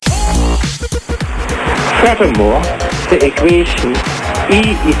Furthermore, the equation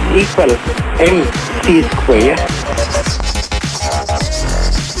E is equal mc squared.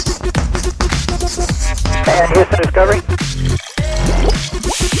 And here's the discovery.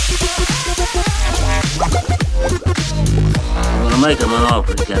 I'm gonna make him an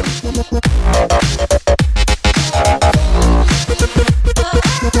offer again.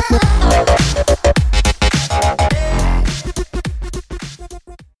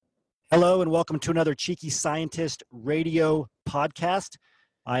 Hello and welcome to another Cheeky Scientist radio podcast.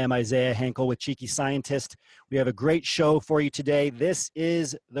 I am Isaiah Henkel with Cheeky Scientist. We have a great show for you today. This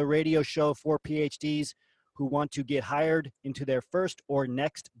is the radio show for PhDs who want to get hired into their first or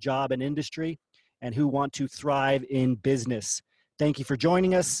next job in industry and who want to thrive in business. Thank you for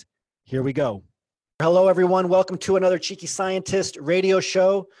joining us. Here we go. Hello, everyone. Welcome to another Cheeky Scientist radio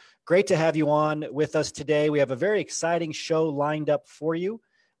show. Great to have you on with us today. We have a very exciting show lined up for you.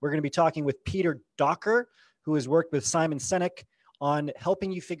 We're going to be talking with Peter Docker, who has worked with Simon Sinek on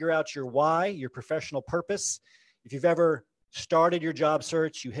helping you figure out your why, your professional purpose. If you've ever started your job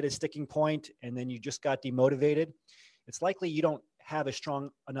search, you hit a sticking point, and then you just got demotivated, it's likely you don't have a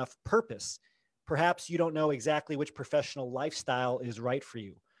strong enough purpose. Perhaps you don't know exactly which professional lifestyle is right for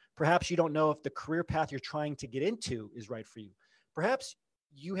you. Perhaps you don't know if the career path you're trying to get into is right for you. Perhaps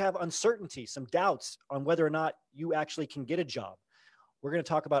you have uncertainty, some doubts on whether or not you actually can get a job. We're going to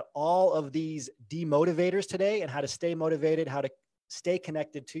talk about all of these demotivators today and how to stay motivated, how to stay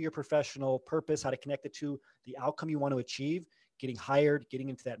connected to your professional purpose, how to connect it to the outcome you want to achieve, getting hired, getting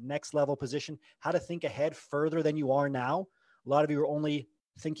into that next level position, how to think ahead further than you are now. A lot of you are only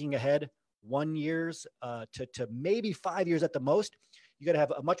thinking ahead 1 year to maybe 5 years at the most. You got to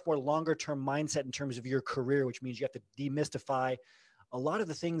have a much more longer term mindset in terms of your career, which means you have to demystify a lot of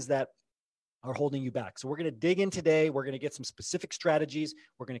the things that are holding you back. So we're going to dig in today. We're going to get some specific strategies.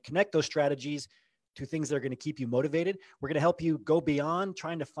 We're going to connect those strategies to things that are going to keep you motivated. We're going to help you go beyond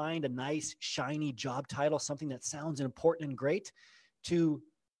trying to find a nice, shiny job title, something that sounds important and great, to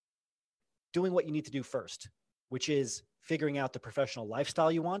doing what you need to do first, which is figuring out the professional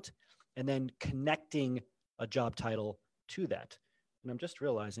lifestyle you want and then connecting a job title to that. And I'm just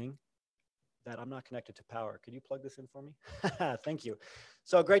realizing that I'm not connected to power. Could you plug this in for me? Thank you.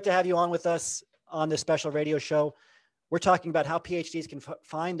 So great to have you on with us on this special radio show. We're talking about how PhDs can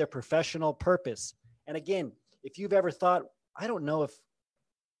find their professional purpose. And again, if you've ever thought, I don't know if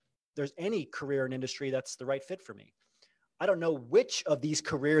there's any career in industry that's the right fit for me. I don't know which of these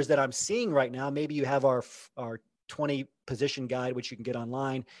careers that I'm seeing right now. Maybe you have our 20 position guide, which you can get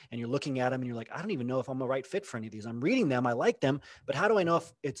online, and you're looking at them and you're like, I don't even know if I'm the right fit for any of these. I'm reading them, I like them, but how do I know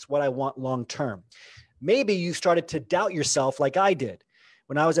if it's what I want long-term? Maybe you started to doubt yourself like I did.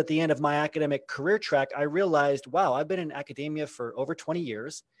 When I was at the end of my academic career track, I realized, wow, I've been in academia for over 20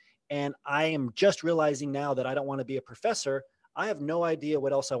 years, and I am just realizing now that I don't want to be a professor. I have no idea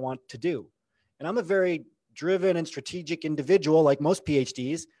what else I want to do. And I'm a very driven and strategic individual, like most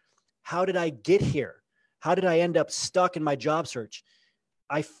PhDs. How did I get here? How did I end up stuck in my job search?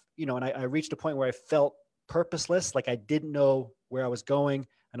 I reached a point where I felt purposeless, like I didn't know where I was going.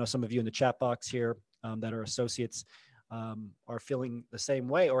 I know some of you in the chat box here that are associates are feeling the same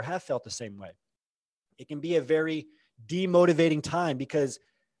way or have felt the same way. It can be a very demotivating time because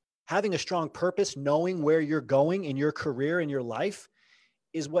having a strong purpose, knowing where you're going in your career, in your life,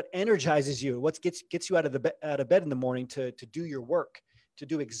 is what energizes you, what gets you out of bed in the morning to do your work, to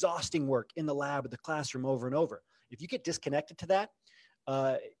do exhausting work in the lab or the classroom over and over. If you get disconnected to that,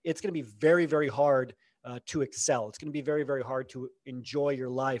 it's going to be very, very hard to excel. It's going to be very, very hard to enjoy your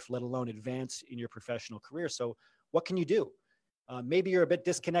life, let alone advance in your professional career. So what can you do? Maybe you're a bit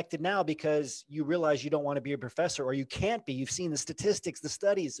disconnected now because you realize you don't want to be a professor, or you can't be. You've seen the statistics, the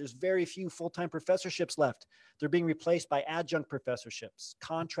studies. There's very few full-time professorships left. They're being replaced by adjunct professorships,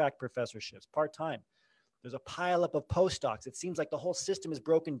 contract professorships, part-time. There's a pileup of postdocs. It seems like the whole system is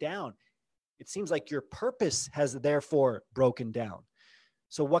broken down. It seems like your purpose has therefore broken down.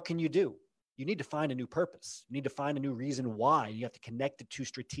 So what can you do? You need to find a new purpose. You need to find a new reason why. You have to connect it to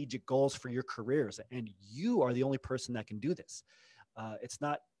strategic goals for your careers. And you are the only person that can do this. It's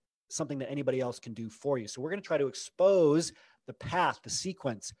not something that anybody else can do for you. So we're going to try to expose the path, the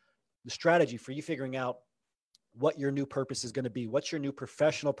sequence, the strategy for you figuring out what your new purpose is going to be. What's your new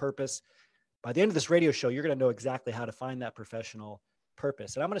professional purpose? By the end of this radio show, you're going to know exactly how to find that professional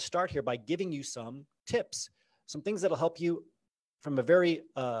purpose. And I'm going to start here by giving you some tips, some things that'll help you from a very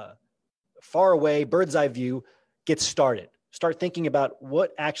far away, bird's eye view, get started. Start thinking about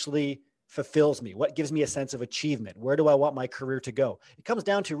what actually fulfills me, what gives me a sense of achievement, where do I want my career to go? It comes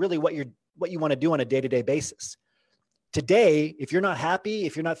down to really what you want to do on a day-to-day basis. today, if you're not happy,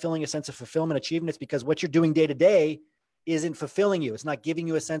 if you're not feeling a sense of fulfillment, achievement, it's because what you're doing day to day isn't fulfilling you. It's not giving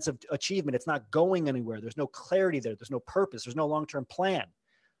you a sense of achievement. It's not going anywhere. There's no clarity there. There's no purpose. There's no long-term plan.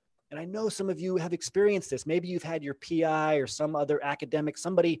 And I know some of you have experienced this. Maybe you've had your PI or some other academic,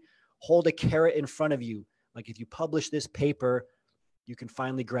 somebody hold a carrot in front of you. Like, if you publish this paper, you can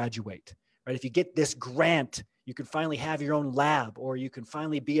finally graduate, right? If you get this grant, you can finally have your own lab, or you can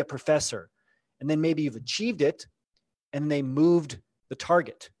finally be a professor. And then maybe you've achieved it and they moved the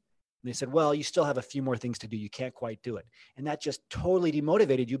target. And they said, well, you still have a few more things to do. You can't quite do it. And that just totally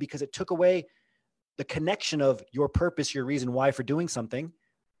demotivated you because it took away the connection of your purpose, your reason why for doing something,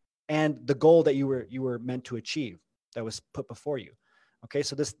 and the goal that you were meant to achieve that was put before you. Okay,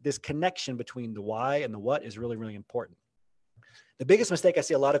 so this connection between the why and the what is really, really important. The biggest mistake I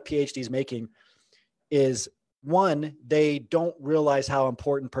see a lot of PhDs making is, one, they don't realize how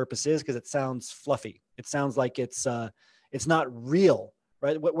important purpose is because it sounds fluffy. It sounds like it's not real,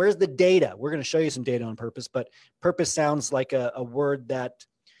 right? Where's the data? We're going to show you some data on purpose, but purpose sounds like a word that,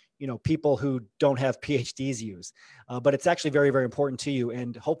 you know, people who don't have PhDs use, but it's actually very, very important to you.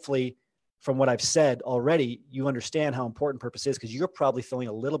 And hopefully, from what I've said already, you understand how important purpose is, because you're probably feeling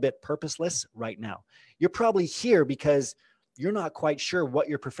a little bit purposeless right now. You're probably here because you're not quite sure what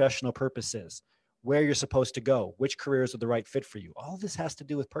your professional purpose is, where you're supposed to go, which careers are the right fit for you. All of this has to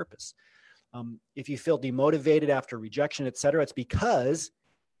do with purpose. If you feel demotivated after rejection, et cetera, it's because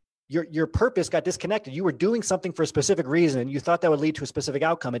your purpose got disconnected. You were doing something for a specific reason. You thought that would lead to a specific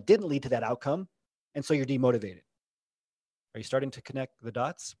outcome. It didn't lead to that outcome. And so you're demotivated. Are you starting to connect the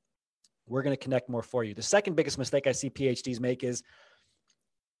dots? We're going to connect more for you. The second biggest mistake I see PhDs make is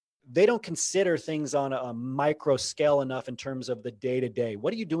they don't consider things on a micro scale enough in terms of the day-to-day.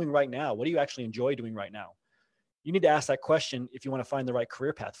 What are you doing right now? What do you actually enjoy doing right now? You need to ask that question if you want to find the right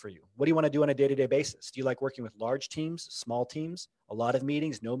career path for you. What do you want to do on a day-to-day basis? Do you like working with large teams, small teams, a lot of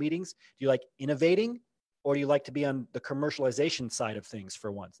meetings, no meetings? Do you like innovating, or do you like to be on the commercialization side of things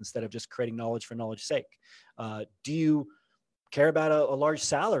for once instead of just creating knowledge for knowledge's sake? Do you care about a large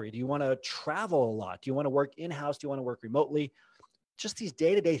salary? Do you want to travel a lot? Do you want to work in-house? Do you want to work remotely? Just these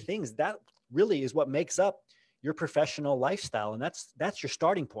day-to-day things, that really is what makes up your professional lifestyle. And that's your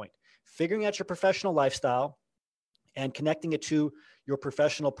starting point. Figuring out your professional lifestyle and connecting it to your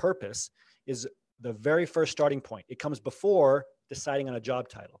professional purpose is the very first starting point. It comes before deciding on a job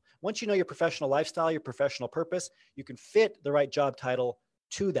title. Once you know your professional lifestyle, your professional purpose, you can fit the right job title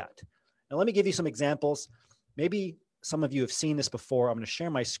to that. Now, let me give you some examples. Maybe some of you have seen this before. I'm going to share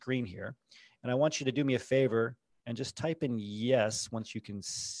my screen here, and I want you to do me a favor and just type in yes once you can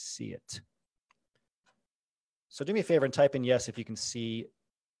see it. So do me a favor and type in yes if you can see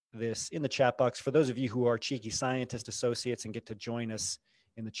this in the chat box. For those of you who are Cheeky Scientist Associates and get to join us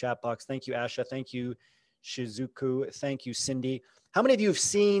in the chat box, thank you, Asha. Thank you, Shizuku. Thank you, Cindy. How many of you have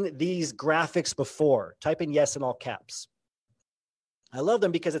seen these graphics before? Type in yes in all caps. I love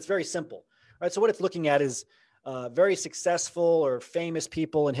them because it's very simple. All right, so what it's looking at is very successful or famous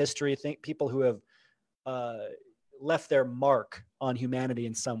people in history, people who have left their mark on humanity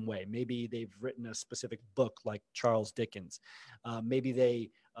in some way. Maybe they've written a specific book like Charles Dickens. Maybe they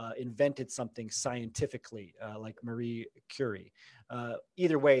invented something scientifically like Marie Curie.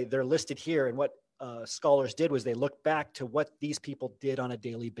 Either way, they're listed here. And what scholars did was they looked back to what these people did on a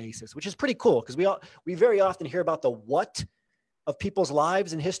daily basis, which is pretty cool because we very often hear about the what of people's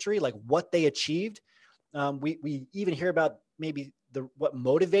lives in history, like what they achieved. We even hear about maybe what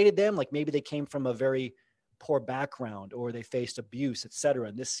motivated them, like maybe they came from a very poor background or they faced abuse, et cetera.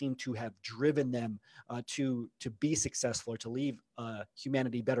 And this seemed to have driven them to be successful or to leave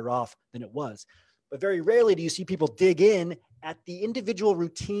humanity better off than it was. But very rarely do you see people dig in at the individual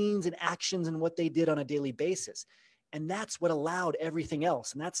routines and actions and what they did on a daily basis. And that's what allowed everything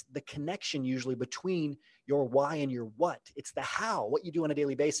else. And that's the connection usually between your why and your what. It's the how, what you do on a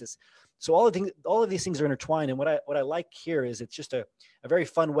daily basis. So all of these things are intertwined. And what I like here is it's just a very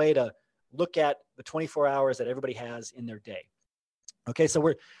fun way to look at the 24 hours that everybody has in their day. Okay, so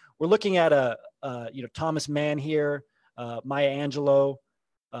we're looking at Thomas Mann here, Maya Angelou,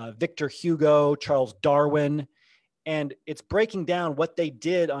 Victor Hugo, Charles Darwin, and it's breaking down what they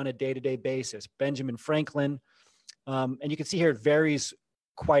did on a day-to-day basis. Benjamin Franklin, and you can see here it varies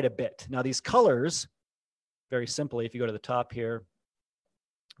quite a bit. Now these colors, very simply, if you go to the top here,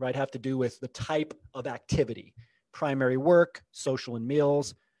 right, have to do with the type of activity: primary work, social and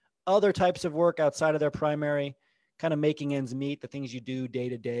meals, other types of work outside of their primary, kind of making ends meet, the things you do day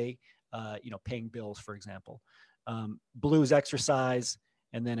to day, paying bills, for example. Blue is exercise,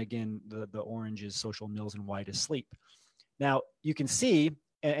 and then again, the orange is social meals, and white is sleep. Now, you can see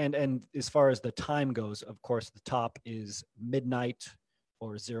And as far as the time goes, of course, the top is midnight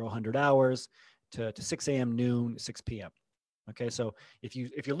or 0, 100 hours to 6 a.m., noon, 6 p.m. Okay, so if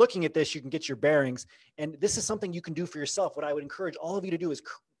you're looking at this, you can get your bearings, and this is something you can do for yourself. What I would encourage all of you to do is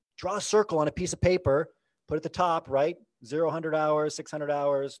draw a circle on a piece of paper, put at the top, right? 0, 100 hours, 600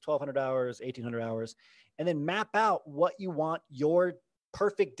 hours, 1,200 hours, 1,800 hours, and then map out what you want your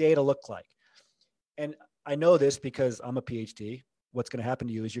perfect day to look like. And I know this because I'm a PhD. What's going to happen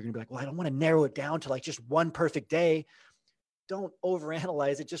to you is you're going to be like, well, I don't want to narrow it down to like just one perfect day. Don't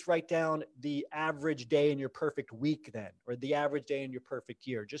overanalyze it. Just write down the average day in your perfect week then, or the average day in your perfect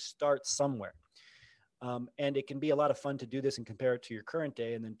year. Just start somewhere. And it can be a lot of fun to do this and compare it to your current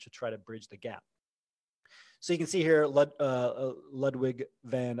day and then to try to bridge the gap. So you can see here, Ludwig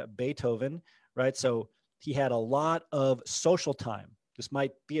van Beethoven, right? So he had a lot of social time. This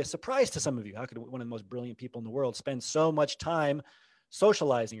might be a surprise to some of you. How could one of the most brilliant people in the world spend so much time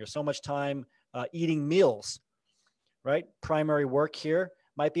socializing or so much time eating meals, right? Primary work here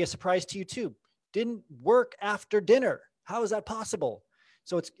might be a surprise to you too. Didn't work after dinner. How is that possible?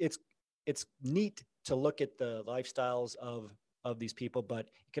 So it's neat to look at the lifestyles of these people, but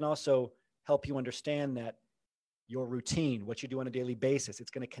it can also help you understand that your routine, what you do on a daily basis,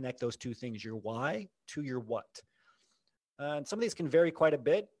 it's going to connect those two things, your why to your what. And some of these can vary quite a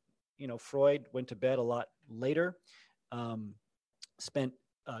bit. You know, Freud went to bed a lot later, spent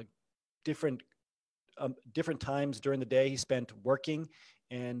different times during the day he spent working,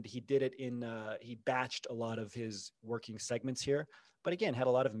 and he did it he batched a lot of his working segments here. But again, had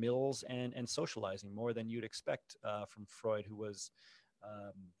a lot of meals and socializing, more than you'd expect from Freud, who was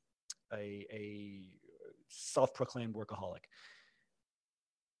a self-proclaimed workaholic.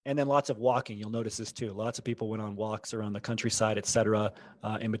 And then lots of walking. You'll notice this too. Lots of people went on walks around the countryside, et cetera,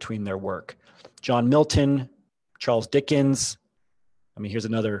 in between their work. John Milton, Charles Dickens. I mean, here's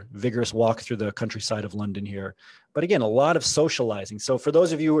another vigorous walk through the countryside of London here. But again, a lot of socializing. So for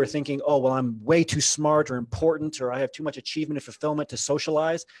those of you who are thinking, oh, well, I'm way too smart or important, or I have too much achievement and fulfillment to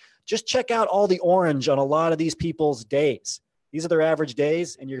socialize, just check out all the orange on a lot of these people's days. These are their average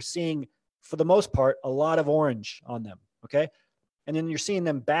days, and you're seeing, for the most part, a lot of orange on them, okay? And then you're seeing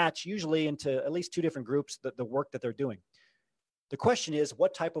them batch usually into at least two different groups, the work that they're doing. The question is,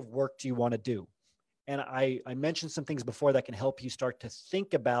 what type of work do you want to do? And I mentioned some things before that can help you start to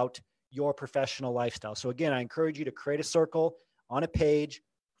think about your professional lifestyle. So again, I encourage you to create a circle on a page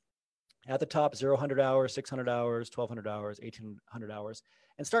at the top, 0, 100 hours, 600 hours, 1,200 hours, 1,800 hours,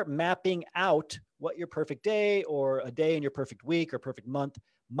 and start mapping out what your perfect day or a day in your perfect week or perfect month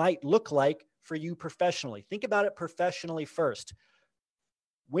might look like for you professionally. Think about it professionally first.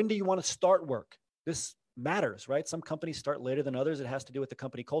 When do you want to start work? This matters, right? Some companies start later than others. It has to do with the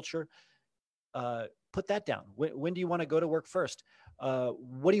company culture. Put that down. When do you want to go to work first?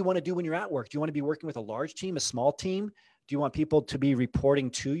 What do you want to do when you're at work? Do you want to be working with a large team, a small team? Do you want people to be reporting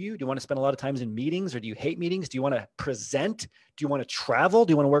to you? Do you want to spend a lot of times in meetings, or do you hate meetings? Do you want to present? Do you want to travel?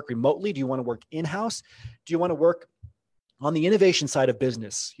 Do you want to work remotely? Do you want to work in-house? Do you want to work on the innovation side of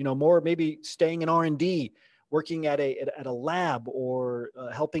business? You know, more maybe staying in R&D, working at a lab, or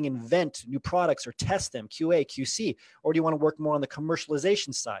helping invent new products or test them, QA, QC? Or do you want to work more on the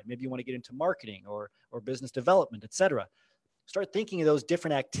commercialization side? Maybe you want to get into marketing or business development, et cetera. Start thinking of those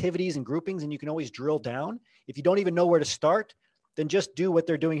different activities and groupings, and you can always drill down. If you don't even know where to start, then just do what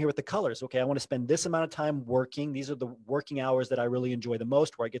they're doing here with the colors. Okay, I want to spend this amount of time working. These are the working hours that I really enjoy the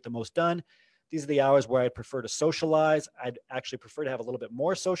most, where I get the most done. These are the hours where I'd prefer to socialize. I'd actually prefer to have a little bit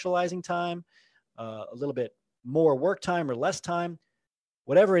more socializing time, a little bit more work time or less time.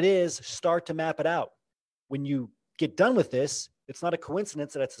 Whatever it is, start to map it out. When you get done with this, it's not a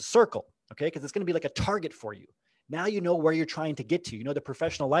coincidence that it's a circle, okay? Because it's going to be like a target for you. Now you know where you're trying to get to. You know the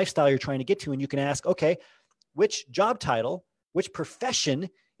professional lifestyle you're trying to get to, and you can ask, okay, which job title, which profession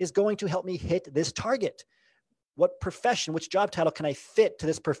is going to help me hit this target? What profession, which job title can I fit to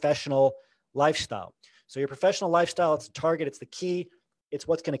this professional lifestyle? So your professional lifestyle, it's the target, it's the key. It's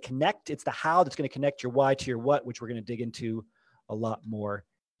what's going to connect. It's the how that's going to connect your why to your what, which we're going to dig into a lot more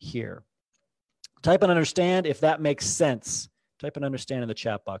here. Type and understand if that makes sense. Type and understand in the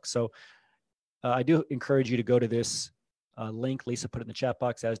chat box. So I do encourage you to go to this link. Lisa put it in the chat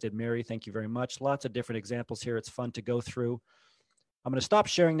box, as did Mary. Thank you very much. Lots of different examples here. It's fun to go through. I'm going to stop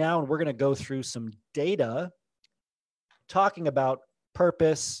sharing now, and we're going to go through some data talking about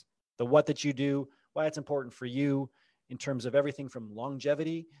purpose, the what that you do, why it's important for you, in terms of everything from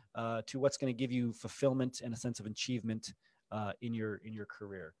longevity to what's going to give you fulfillment and a sense of achievement in your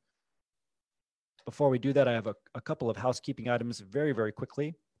career. Before we do that, I have a couple of housekeeping items very, very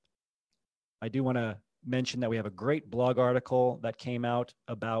quickly. I do want to mention that we have a great blog article that came out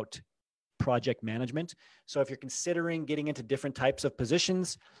about project management. So if you're considering getting into different types of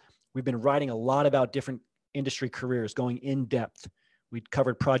positions, we've been writing a lot about different industry careers, going in depth. We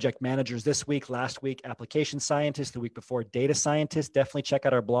covered project managers this week, last week, application scientists, the week before, data scientists. Definitely check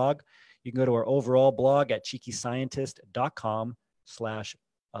out our blog. You can go to our overall blog at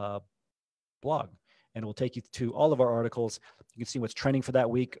cheekyscientist.com/blog. And we'll take you to all of our articles. You can see what's trending for that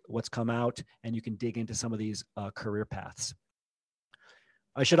week, what's come out, and you can dig into some of these career paths.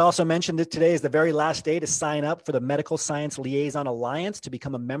 I should also mention that today is the very last day to sign up for the Medical Science Liaison Alliance to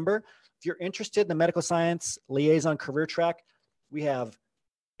become a member. If you're interested in the Medical Science Liaison career track, we have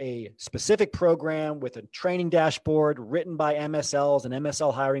a specific program with a training dashboard written by MSLs and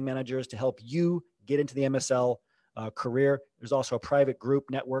MSL hiring managers to help you get into the MSL career. There's also a private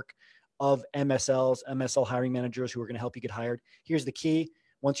group network of MSLs, MSL hiring managers who are going to help you get hired. Here's the key.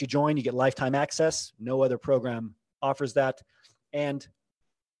 Once you join, you get lifetime access. No other program offers that. And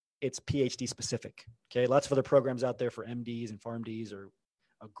it's PhD specific. Okay. Lots of other programs out there for MDs and PharmDs or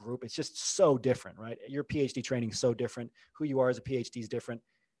a group. It's just so different, right? Your PhD training is so different. Who you are as a PhD is different.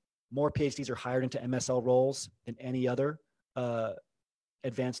 More PhDs are hired into MSL roles than any other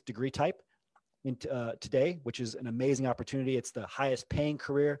advanced degree type today, which is an amazing opportunity. It's the highest paying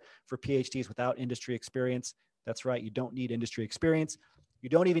career for PhDs without industry experience. That's right. You don't need industry experience. You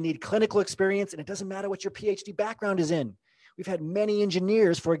don't even need clinical experience. And it doesn't matter what your PhD background is in. We've had many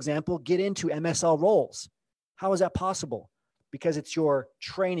engineers, for example, get into MSL roles. How is that possible? Because it's your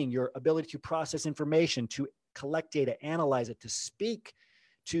training, your ability to process information, to collect data, analyze it, to speak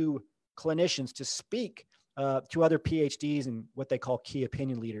to clinicians, to speak to other PhDs and what they call key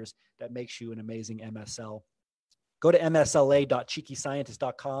opinion leaders that makes you an amazing MSL. Go to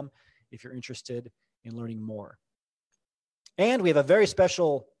msla.cheekyscientist.com if you're interested in learning more. And we have a very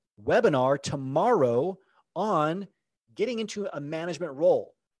special webinar tomorrow on getting into a management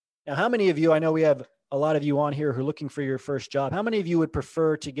role. Now, how many of you, I know we have a lot of you on here who are looking for your first job. How many of you would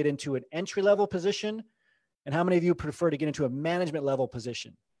prefer to get into an entry-level position? And how many of you prefer to get into a management level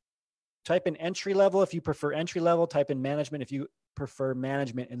position? Type in entry level if you prefer entry level. Type in management if you prefer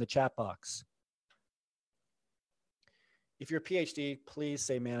management in the chat box. If you're a PhD, please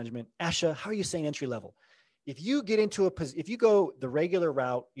say management. Asha, how are you saying entry level? If you get into if you go the regular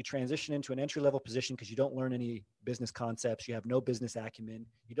route, you transition into an entry-level position because you don't learn any business concepts, you have no business acumen,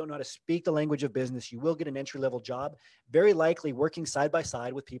 you don't know how to speak the language of business, you will get an entry-level job, very likely working side by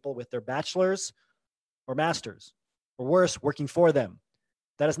side with people with their bachelor's or master's, or worse, working for them.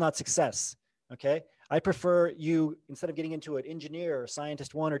 That is not success, okay? I prefer you, instead of getting into an engineer or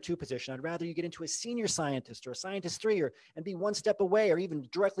scientist 1 or 2 position, I'd rather you get into a senior scientist or a scientist 3 and be one step away or even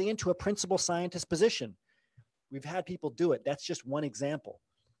directly into a principal scientist position. We've had people do it. That's just one example.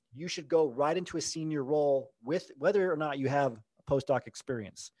 You should go right into a senior role with whether or not you have postdoc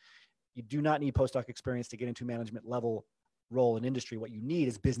experience. You do not need postdoc experience to get into management level role in industry. What you need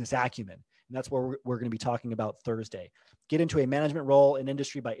is business acumen. And that's what we're going to be talking about Thursday. Get into a management role in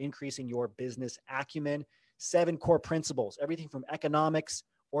industry by increasing your business acumen. 7 core principles, everything from economics,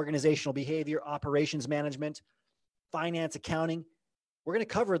 organizational behavior, operations management, finance, accounting. We're going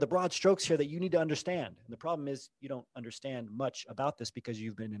to cover the broad strokes here that you need to understand. And the problem is you don't understand much about this because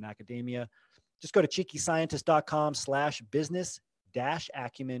you've been in academia. Just go to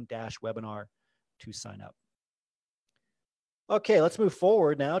cheekyscientist.com/business-acumen-webinar to sign up. Okay, let's move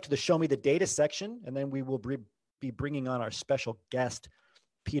forward now to the Show Me the Data section. And then we will be bringing on our special guest,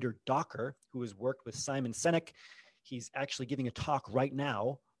 Peter Docker, who has worked with Simon Sinek. He's actually giving a talk right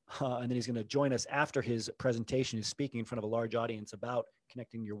now. And then he's going to join us after his presentation. He's speaking in front of a large audience about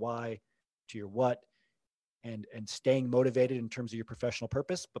connecting your why to your what and staying motivated in terms of your professional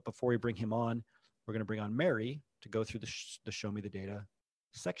purpose. But before we bring him on, we're going to bring on Mary to go through the Show Me the Data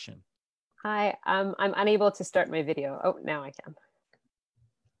section. Hi, I'm unable to start my video. Oh, now I can.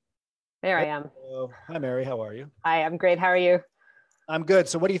 There I am. Hi, Mary. How are you? Hi, I'm great. How are you? I'm good.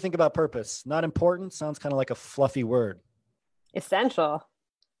 So what do you think about purpose? Not important? Sounds kind of like a fluffy word. Essential.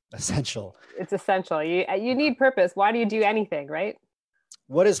 Essential. It's essential. You need purpose. Why do you do anything, right?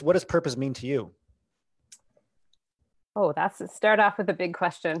 What does purpose mean to you? Oh, start off with a big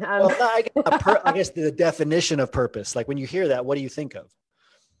question. Well, I guess the definition of purpose, like when you hear that, what do you think of?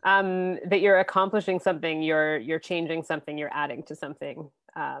 That you're accomplishing something, you're changing something, you're adding to something,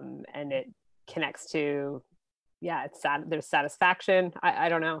 and it connects to, there's satisfaction. I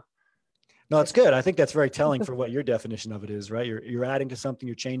don't know. No, it's good. I think that's very telling for what your definition of it is, right? You're adding to something,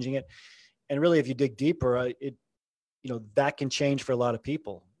 you're changing it. And really, if you dig deeper, that can change for a lot of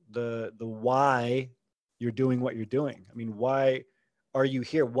people. The why you're doing what you're doing. I mean, why are you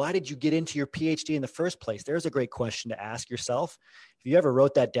here? Why did you get into your PhD in the first place? There's a great question to ask yourself. If you ever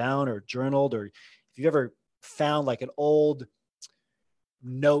wrote that down or journaled, or if you ever found like an old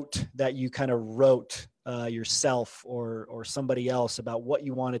note that you kind of wrote yourself or somebody else about what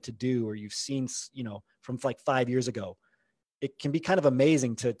you wanted to do, or you've seen, from like 5 years ago, it can be kind of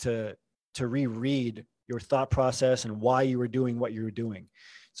amazing to reread your thought process and why you were doing what you were doing.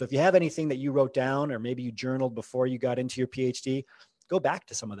 So if you have anything that you wrote down, or maybe you journaled before you got into your PhD, go back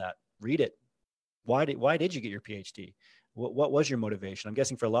to some of that, read it. Why did you get your PhD? What was your motivation? I'm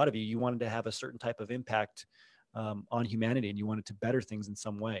guessing for a lot of you, you wanted to have a certain type of impact on humanity, and you wanted to better things in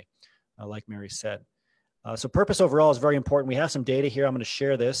some way, like Mary said. So purpose overall is very important. We have some data here. I'm going to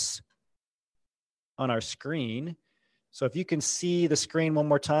share this on our screen. So if you can see the screen one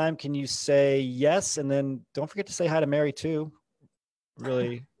more time, can you say yes? And then don't forget to say hi to Mary too.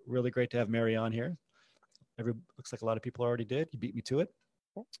 Really, really great to have Mary on here. Looks like a lot of people already did. You beat me to it.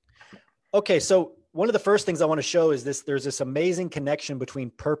 Okay, so one of the first things I want to show is this. There's this amazing connection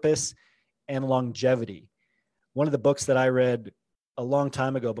between purpose and longevity. One of the books that I read a long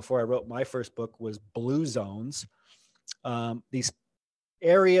time ago before I wrote my first book was Blue Zones. These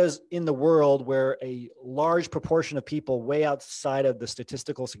areas in the world where a large proportion of people way outside of the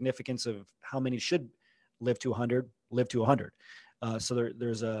statistical significance of how many should live to 100, live to 100. So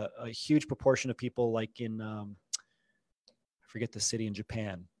there's a huge proportion of people like in, I forget the city in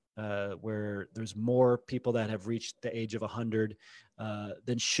Japan, where there's more people that have reached the age of 100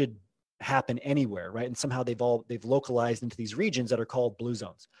 than should happen anywhere, right? And somehow they've localized into these regions that are called blue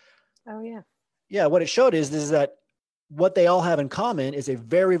zones. Oh yeah. Yeah, what it showed is that what they all have in common is a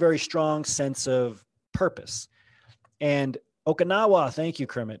very, very strong sense of purpose. And Okinawa, thank you,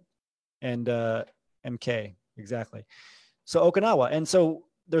 Kermit, and MK, exactly. So Okinawa. And so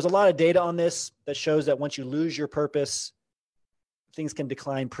there's a lot of data on this that shows that once you lose your purpose, things can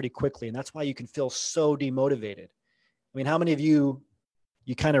decline pretty quickly. And that's why you can feel so demotivated. I mean, how many of you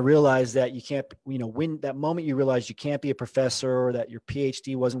kind of realize that you can't, when that moment you realize you can't be a professor, or that your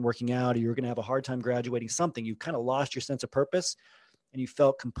PhD wasn't working out, or you're going to have a hard time graduating something, you kind of lost your sense of purpose and you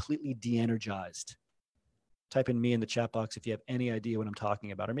felt completely de-energized. Type in me in the chat box if you have any idea what I'm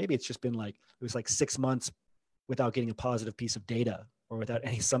talking about. Or maybe it's just been like, it was like 6 months without getting a positive piece of data, or without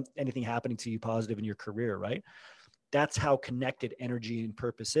anything happening to you positive in your career, right? That's how connected energy and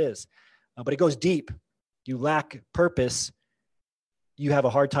purpose is. But it goes deep. You lack purpose, you have a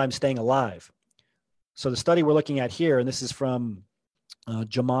hard time staying alive. So the study we're looking at here, and this is from the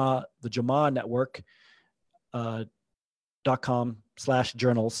JAMA network,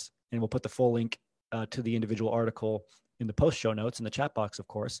 .com/journals, and we'll put the full link to the individual article in the post show notes in the chat box, of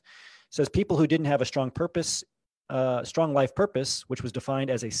course. It says people who didn't have a strong purpose, strong life purpose, which was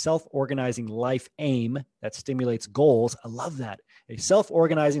defined as a self-organizing life aim that stimulates goals. I love that. A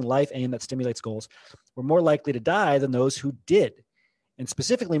self-organizing life aim that stimulates goals were more likely to die than those who did. And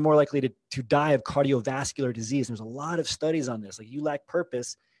specifically more likely to die of cardiovascular disease. There's a lot of studies on this. Like, you lack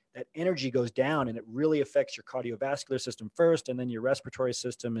purpose, that energy goes down, and it really affects your cardiovascular system first, and then your respiratory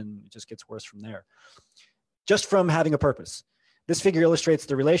system, and it just gets worse from there. Just from having a purpose. This figure illustrates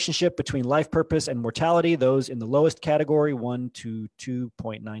the relationship between life purpose and mortality. Those in the lowest category, 1 to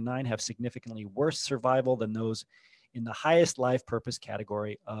 2.99, have significantly worse survival than those in the highest life purpose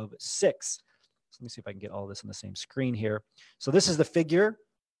category of 6. Let me see if I can get all this on the same screen here. So this is the figure.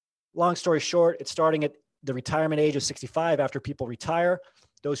 Long story short, it's starting at the retirement age of 65 after people retire.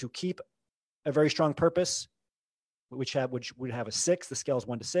 Those who keep a very strong purpose, which would have a 6, the scale is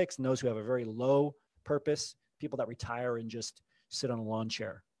 1 to 6, and those who have a very low purpose, people that retire and just sit on a lawn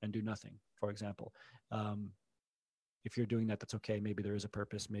chair and do nothing, for example. If you're doing that, that's okay. Maybe there is a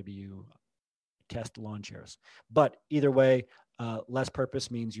purpose. Maybe you test lawn chairs. But either way, less purpose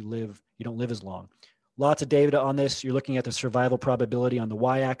means you don't live as long. Lots of data on this. You're looking at the survival probability on the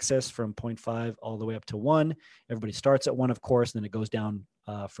y-axis from 0.5 all the way up to 1. Everybody starts at 1, of course, and then it goes down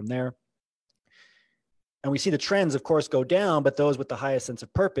from there. And we see the trends, of course, go down, but those with the highest sense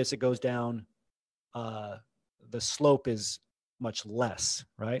of purpose, it goes down. The slope is much less,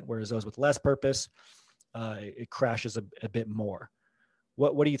 right? Whereas those with less purpose, it crashes a bit more.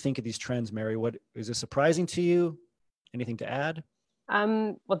 What do you think of these trends, Mary? What is this surprising to you? Anything to add?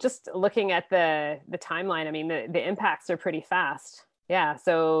 Well, just looking at the timeline, I mean, the impacts are pretty fast. Yeah.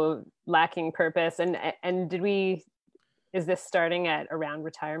 So lacking purpose, and is this starting at around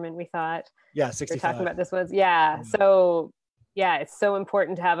retirement? We thought. Yeah, 65. We're talking about this was So yeah, it's so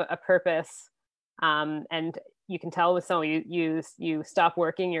important to have a purpose, and you can tell with someone you stop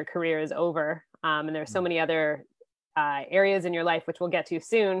working, your career is over, and there's so many other areas in your life, which we'll get to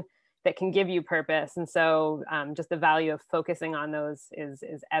soon, that can give you purpose. And so just the value of focusing on those is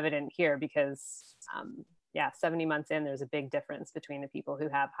evident here, because 70 months in, there's a big difference between the people who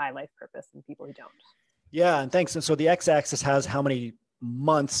have high life purpose and people who don't. Yeah, and thanks. And so the x-axis has how many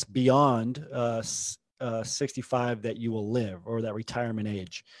months beyond 65 that you will live, or that retirement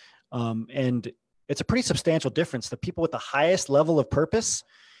age. And it's a pretty substantial difference. The people with the highest level of purpose,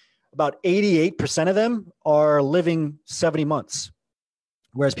 about 88% of them are living 70 months.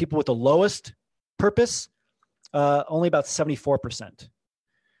 Whereas people with the lowest purpose, only about 74%.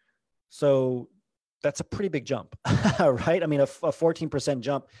 So that's a pretty big jump, right? I mean, a 14%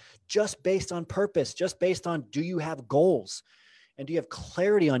 jump just based on purpose, just based on, do you have goals? And do you have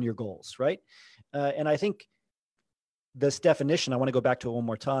clarity on your goals, right? And I think this definition, I want to go back to it one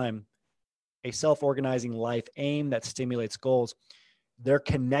more time, a self-organizing life aim that stimulates goals. They're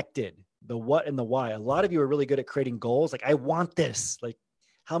connected, the what and the why. A lot of you are really good at creating goals. Like, I want this. Like,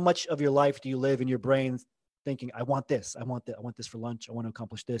 how much of your life do you live in your brain thinking, I want this, I want that, I want this for lunch, I want to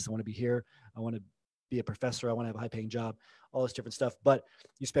accomplish this, I want to be here, I want to be a professor, I want to have a high-paying job, all this different stuff. But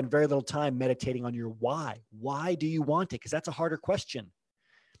you spend very little time meditating on your why. Why do you want it? Because that's a harder question.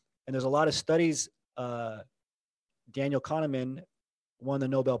 And there's a lot of studies. Daniel Kahneman won the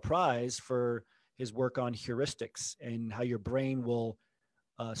Nobel Prize for his work on heuristics and how your brain will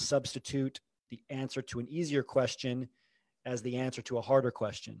substitute the answer to an easier question as the answer to a harder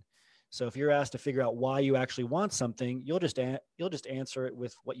question. So if you're asked to figure out why you actually want something, you'll just answer it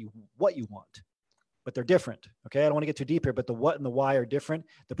with what you want. But they're different. Okay, I don't want to get too deep here, but the what and the why are different.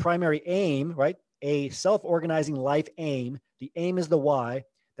 The primary aim, right? A self-organizing life aim. The aim is the why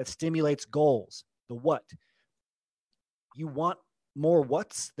that stimulates goals. The what. You want more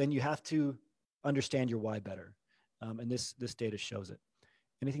whats, then you have to understand your why better. And this data shows it.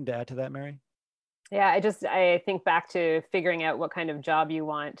 Anything to add to that, Mary? Yeah, I think back to figuring out what kind of job you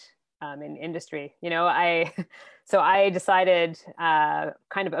want in industry. I decided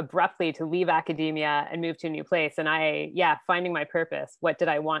kind of abruptly to leave academia and move to a new place. And finding my purpose. What did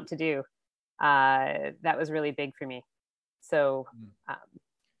I want to do? That was really big for me. So,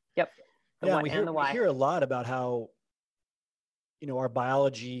 yep. The what and the why. We hear a lot about how, our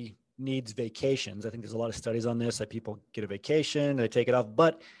biology needs vacations. I think there's a lot of studies on this, that people get a vacation, they take it off,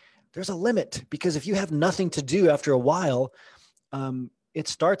 but there's a limit, because if you have nothing to do after a while, it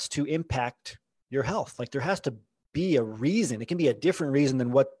starts to impact your health. Like, there has to be a reason. It can be a different reason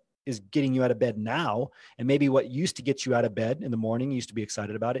than what is getting you out of bed now. And maybe what used to get you out of bed in the morning, you used to be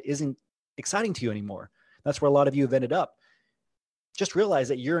excited about it, isn't exciting to you anymore. That's where a lot of you have ended up. Just realize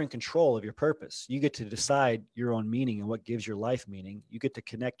that you're in control of your purpose. You get to decide your own meaning and what gives your life meaning. You get to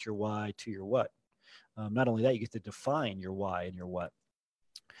connect your why to your what. Not only that, you get to define your why and your what.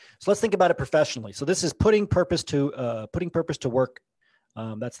 So let's think about it professionally. So this is putting purpose to work.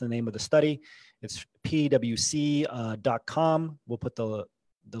 That's the name of the study. It's pwc.com. We'll put the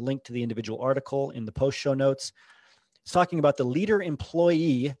link to the individual article in the post show notes. It's talking about the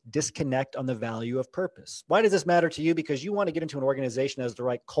leader-employee disconnect on the value of purpose. Why does this matter to you? Because you want to get into an organization that has the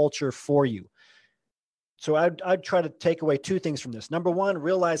right culture for you. So I'd try to take away two things from this. Number one,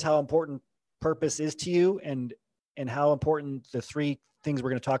 realize how important purpose is to you, and how important the three things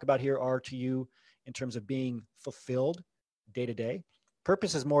we're going to talk about here are to you in terms of being fulfilled day to day.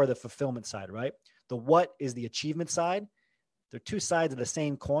 Purpose is more of the fulfillment side, right? The what is the achievement side. They're two sides of the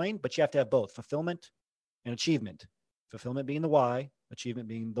same coin, but you have to have both, fulfillment and achievement. Fulfillment being the why, achievement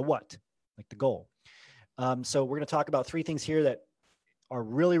being the what, like the goal. So we're going to talk about three things here that are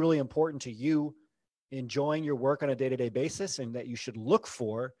really, really important to you enjoying your work on a day-to-day basis, and that you should look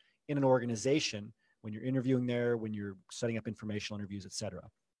for in an organization when you're interviewing there, when you're setting up informational interviews, et cetera.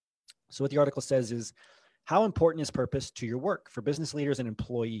 So what the article says is, how important is purpose to your work for business leaders and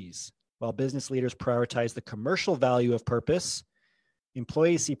employees? While business leaders prioritize the commercial value of purpose,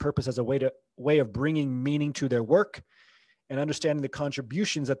 employees see purpose as a way of bringing meaning to their work and understanding the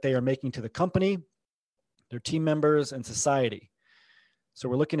contributions that they are making to the company, their team members, and society. So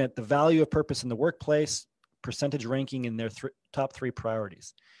we're looking at the value of purpose in the workplace, percentage ranking in their top three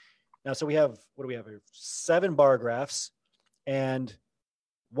priorities. Now, so we have, what do we have here? 7 bar graphs and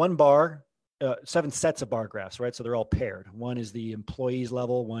 7 sets of bar graphs, right? So they're all paired. One is the employees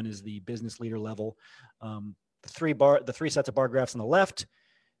level, one is the business leader level. The three sets of bar graphs on the left,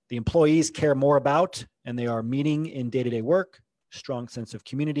 the employees care more about, and they are meaning in day-to-day work, strong sense of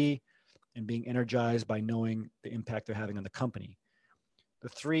community, and being energized by knowing the impact they're having on the company. The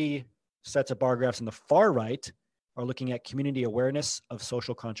 3 sets of bar graphs on the far right are looking at community awareness of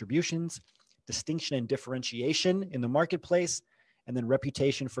social contributions, distinction and differentiation in the marketplace, and then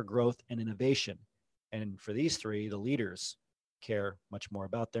reputation for growth and innovation. And for these 3, the leaders care much more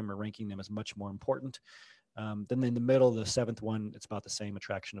about them or ranking them as much more important. Then in the middle, the seventh one, it's about the same,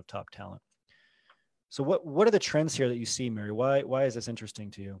 attraction of top talent. So what are the trends here that you see, Mary? Why is this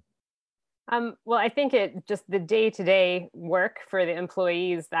interesting to you? Well, I think it just the day-to-day work for the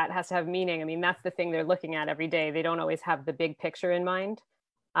employees that has to have meaning. I mean, that's the thing they're looking at every day. They don't always have the big picture in mind.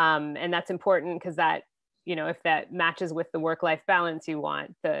 And that's important because that, if that matches with the work-life balance you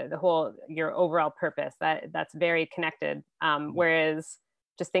want, the whole, your overall purpose, that's very connected. Whereas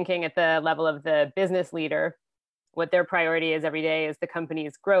just thinking at the level of the business leader, what their priority is every day is the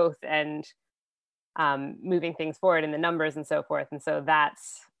company's growth and moving things forward in the numbers and so forth. And so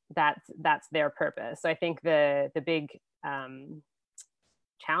that's their purpose. So I think the big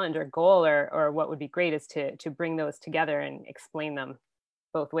challenge or goal or what would be great is to bring those together and explain them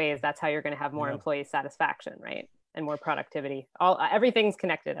both ways. That's how you're going to have more employee satisfaction, right? And more productivity. Everything's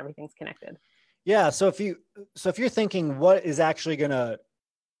connected. Yeah. So if you're thinking what is actually going to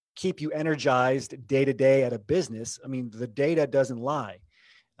keep you energized day to day at a business, I mean, the data doesn't lie.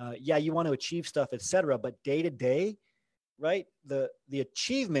 You want to achieve stuff, et cetera, but day to day, right? The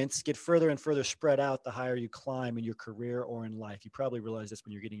achievements get further and further spread out the higher you climb in your career or in life. You probably realize this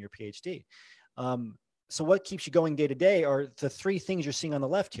when you're getting your PhD. So what keeps you going day to day are the three things you're seeing on the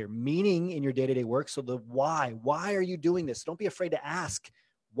left here: meaning in your day-to-day work. So the why are you doing this? Don't be afraid to ask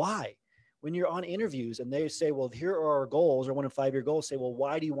why. When you're on interviews and they say, well, here are our goals, or 1 in 5 year goals, say, well,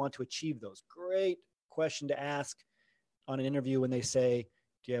 why do you want to achieve those? Great question to ask on an interview when they say,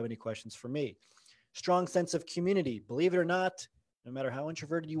 do you have any questions for me? Strong sense of community. Believe it or not, no matter how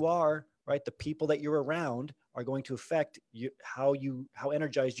introverted you are, right, the people that you're around are going to affect you, how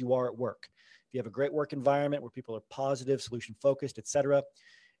energized you are at work. If you have a great work environment where people are positive, solution focused, et cetera,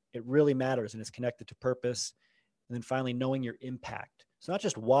 it really matters and it's connected to purpose. And then finally, knowing your impact. It's not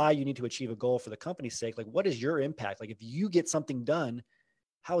just why you need to achieve a goal for the company's sake. Like, what is your impact? Like, if you get something done,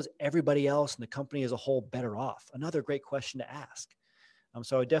 how is everybody else and the company as a whole better off? Another great question to ask.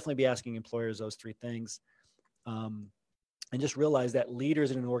 So I would definitely be asking employers those three things. And just realize that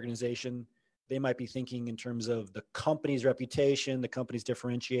leaders in an organization, they might be thinking in terms of the company's reputation, the company's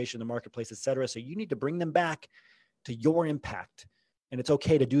differentiation, the marketplace, et cetera. So you need to bring them back to your impact. And it's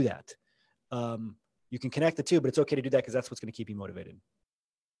okay to do that. You can connect the two, but it's okay to do that because that's what's going to keep you motivated.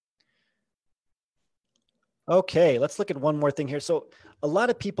 Okay, let's look at one more thing here. So a lot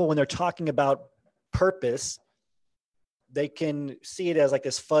of people, when they're talking about purpose, they can see it as like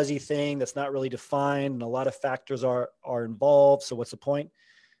this fuzzy thing that's not really defined, and a lot of factors are involved. So what's the point?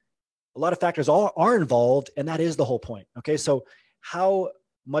 A lot of factors are involved, and that is the whole point. Okay, so how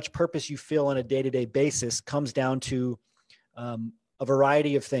much purpose you feel on a day-to-day basis comes down to a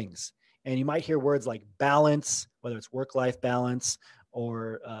variety of things. And you might hear words like balance, whether it's work-life balance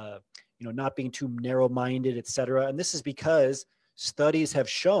or not being too narrow-minded, et cetera. And this is because studies have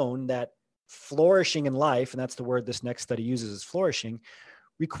shown that flourishing in life, and that's the word this next study uses, is flourishing,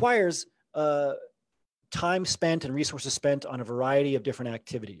 requires time spent and resources spent on a variety of different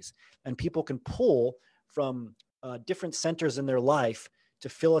activities. And people can pull from different centers in their life to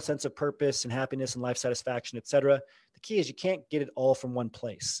feel a sense of purpose and happiness and life satisfaction, et cetera. The key is you can't get it all from one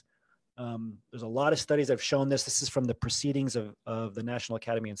place. There's a lot of studies that have shown this. This is from the proceedings of the National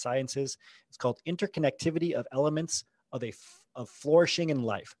Academy of Sciences. It's called interconnectivity of elements of flourishing in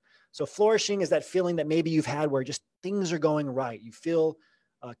life. So flourishing is that feeling that maybe you've had where just things are going right. You feel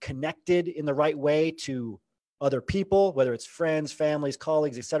connected in the right way to other people, whether it's friends, families,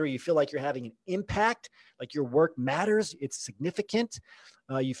 colleagues, et cetera. You feel like you're having an impact, like your work matters, it's significant.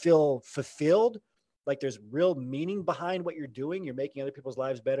 You feel fulfilled, like there's real meaning behind what you're doing. You're making other people's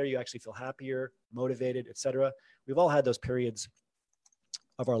lives better. You actually feel happier, motivated, et cetera. We've all had those periods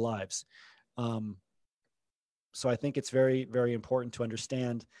of our lives. So I think it's very, very important to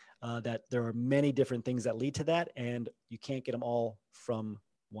understand that there are many different things that lead to that, and you can't get them all from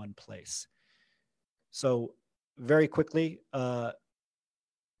one place. So very quickly, I'm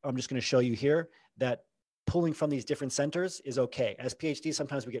just going to show you here that pulling from these different centers is okay. As PhDs,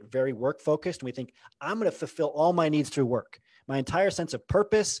 sometimes we get very work focused and we think, I'm going to fulfill all my needs through work. My entire sense of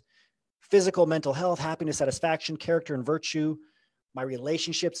purpose, physical, mental health, happiness, satisfaction, character, and virtue, my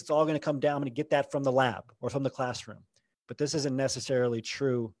relationships, it's all going to come down. I'm going to get that from the lab or from the classroom. But this isn't necessarily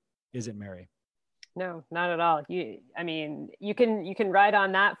true, is it, Mary? No, not at all. You can ride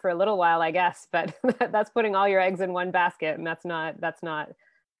on that for a little while, I guess, but that's putting all your eggs in one basket, and that's not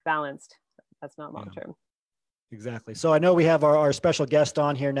balanced. That's not long term. Exactly. So I know we have our special guest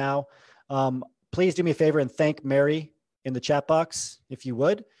on here now. Please do me a favor and thank Mary in the chat box, if you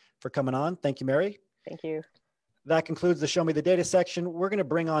would, for coming on. Thank you, Mary. Thank you. That concludes the Show Me the Data section. We're going to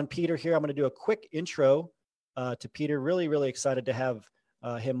bring on Peter here. I'm going to do a quick intro to Peter. Really, really excited to have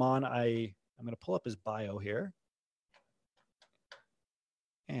him on. I'm going to pull up his bio here.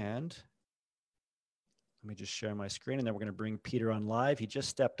 And let me just share my screen, and then we're going to bring Peter on live. He just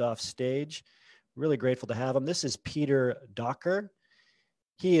stepped off stage. Really grateful to have him. This is Peter Docker.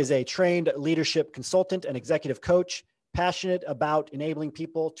 He is a trained leadership consultant and executive coach, passionate about enabling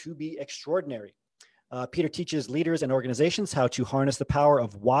people to be extraordinary. Peter teaches leaders and organizations how to harness the power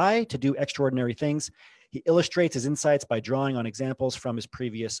of why to do extraordinary things. He illustrates his insights by drawing on examples from his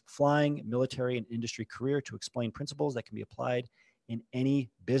previous flying, military, and industry career to explain principles that can be applied in any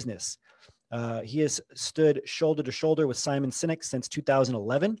business. He has stood shoulder to shoulder with Simon Sinek since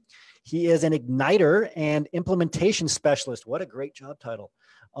 2011. He is an igniter and implementation specialist. What a great job title.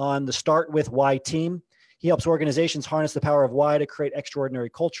 On the Start With Why team. He helps organizations harness the power of why to create extraordinary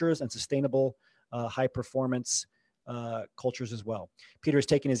cultures and sustainable high performance cultures as well. Peter has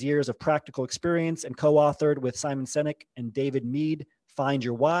taken his years of practical experience and co-authored with Simon Sinek and David Mead, Find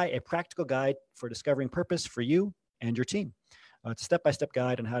Your Why, a practical guide for discovering purpose for you and your team. It's a step-by-step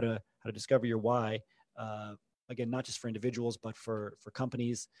guide on how to discover your why. Again, not just for individuals, but for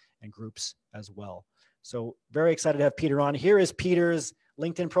companies and groups as well. So very excited to have Peter on. Here is Peter's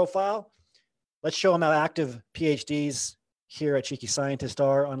LinkedIn profile. Let's show him how active PhDs here at Cheeky Scientist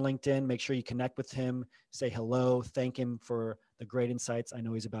are on LinkedIn. Make sure you connect with him, say hello, thank him for the great insights I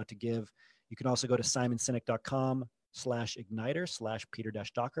know he's about to give. You can also go to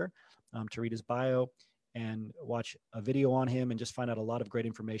simonsinek.com/igniter/Peter-Docker to read his bio and watch a video on him and just find out a lot of great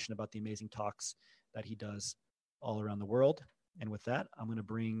information about the amazing talks that he does all around the world. And with that, I'm going to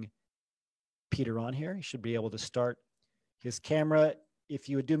bring Peter on here. He should be able to start his camera. If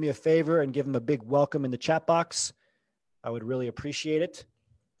you would do me a favor and give him a big welcome in the chat box, I would really appreciate it.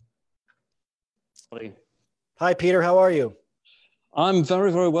 Hi, Peter. How are you? I'm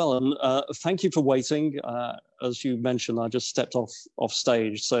very, very well. And thank you for waiting. As you mentioned, I just stepped off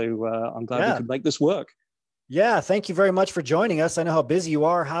stage. So I'm glad we could make this work. Yeah, thank you very much for joining us. I know how busy you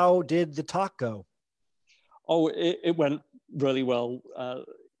are. How did the talk go? Oh, it went really well.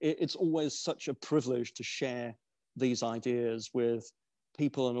 It's always such a privilege to share these ideas with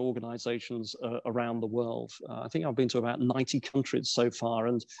people and organizations around the world. I think I've been to about 90 countries so far.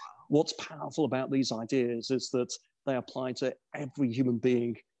 And what's powerful about these ideas is that they apply to every human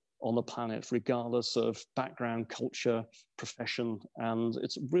being on the planet, regardless of background, culture, profession. And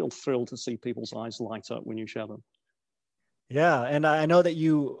it's a real thrill to see people's eyes light up when you share them. Yeah, and I know that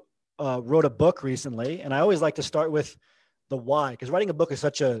you wrote a book recently, and I always like to start with the why, because writing a book is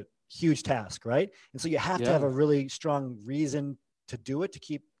such a huge task, right? And so you have to have a really strong reason to do it, to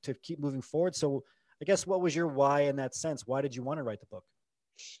keep moving forward. So I guess what was your why in that sense? Why did you want to write the book?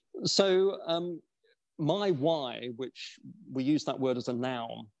 So my why, which we use that word as a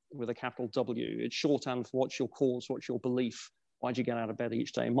noun with a capital W, it's shorthand for what's your cause, what's your belief, why do you get out of bed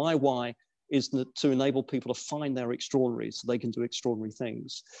each day? My why is to enable people to find their extraordinary so they can do extraordinary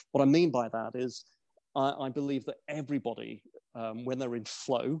things. What I mean by that is I believe that everybody, when they're in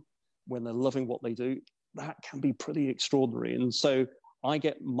flow, when they're loving what they do, that can be pretty extraordinary. And so I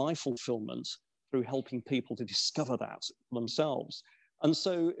get my fulfillment through helping people to discover that themselves. And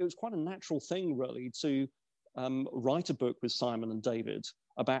so it was quite a natural thing, really, to write a book with Simon and David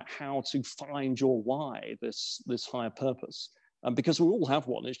about how to find your why, this higher purpose. Because we all have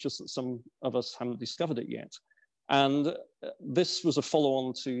one, it's just that some of us haven't discovered it yet. And this was a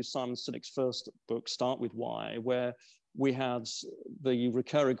follow-on to Simon Sinek's first book, Start With Why, where we had the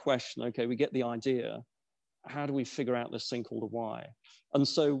recurring question, okay, we get the idea, how do we figure out this thing called a why? And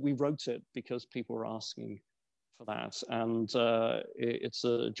so we wrote it because people were asking for that. And it's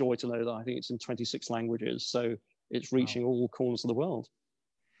a joy to know that I think it's in 26 languages. So it's reaching all corners of the world.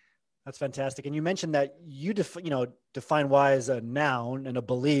 That's fantastic. And you mentioned that you define why as a noun and a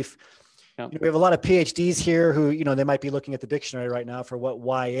belief. Yeah. We have a lot of PhDs here who, they might be looking at the dictionary right now for what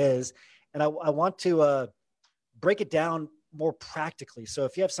why is. And I want to break it down more practically. So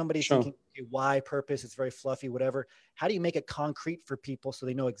if you have somebody thinking, okay, why, purpose, it's very fluffy, whatever, how do you make it concrete for people so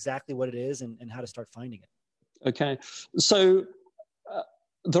they know exactly what it is and how to start finding it? Okay. So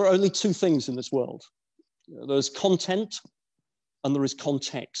there are only two things in this world. There's content and there is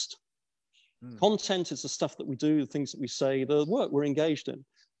context. Content is the stuff that we do, the things that we say, the work we're engaged in.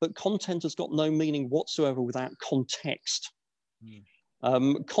 But content has got no meaning whatsoever without context.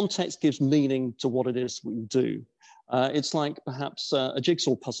 Context gives meaning to what it is we do. It's like perhaps a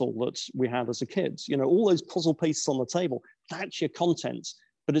jigsaw puzzle that we had as a kid. All those puzzle pieces on the table, that's your content.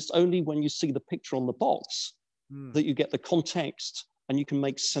 But it's only when you see the picture on the box that you get the context and you can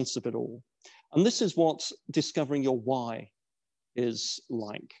make sense of it all. And this is what discovering your why is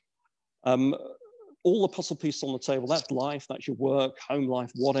like. all the puzzle pieces on the table, that's life, that's your work, home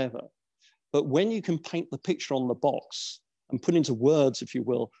life, whatever. But when you can paint the picture on the box and put into words, if you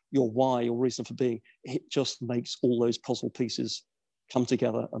will, your why, your reason for being, it just makes all those puzzle pieces come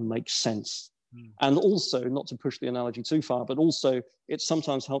together and make sense. And also, not to push the analogy too far, but also it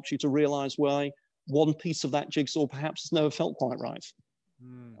sometimes helps you to realize why one piece of that jigsaw perhaps has never felt quite right.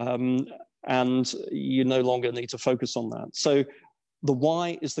 And you no longer need to focus on that. So the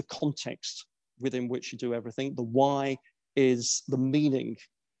why is the context within which you do everything. The why is the meaning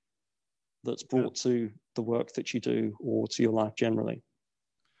that's brought to the work that you do or to your life generally.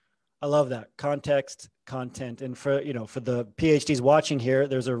 I love that. Context, content. And for the PhDs watching here,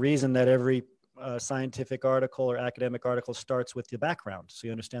 there's a reason that every scientific article or academic article starts with the background. So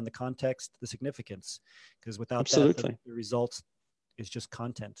you understand the context, the significance, because without that, the results is just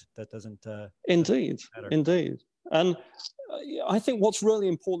content that doesn't Indeed. matter. And I think what's really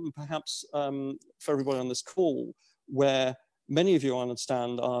important perhaps for everybody on this call, where many of you, I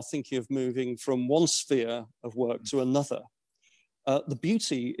understand, are thinking of moving from one sphere of work to another. The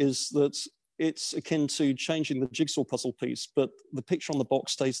beauty is that it's akin to changing the jigsaw puzzle piece, but the picture on the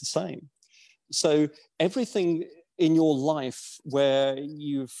box stays the same. So everything in your life where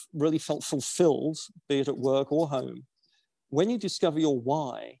you've really felt fulfilled, be it at work or home, when you discover your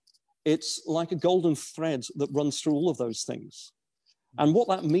why, it's like a golden thread that runs through all of those things. And what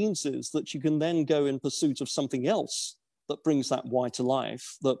that means is that you can then go in pursuit of something else that brings that why to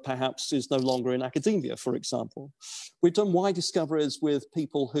life, that perhaps is no longer in academia, for example. We've done why discoveries with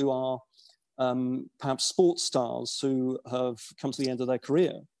people who are perhaps sports stars who have come to the end of their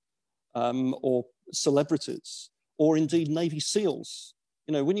career, or celebrities, or indeed Navy SEALs.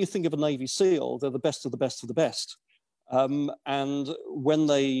 You know, when you think of a Navy SEAL, they're the best of the best of the best. And when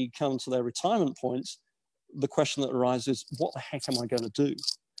they come to their retirement point, the question that arises, what the heck am I going to do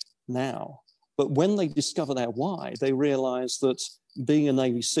now? But when they discover their why, they realize that being a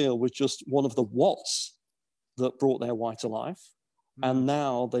Navy SEAL was just one of the whats that brought their why to life. And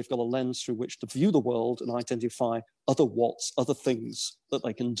now they've got a lens through which to view the world and identify other whats, other things that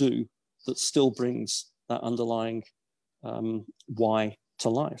they can do that still brings that underlying why to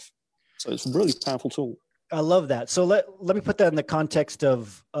life. So it's a really powerful tool. I love that. So let me put that in the context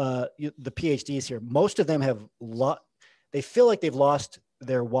of the PhDs here. Most of them they feel like they've lost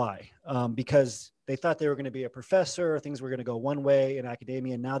their why because they thought they were going to be a professor, or things were going to go one way in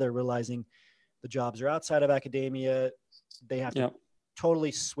academia. And now they're realizing the jobs are outside of academia. They have to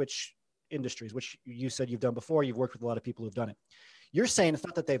totally switch industries, which you said you've done before. You've worked with a lot of people who've done it. You're saying it's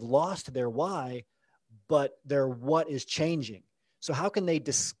not that they've lost their why, but their what is changing. So how can they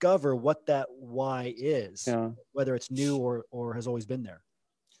discover what that why is, whether it's new or has always been there?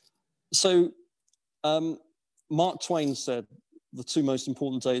 So Mark Twain said, the two most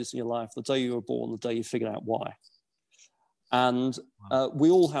important days in your life, the day you were born, the day you figured out why. And we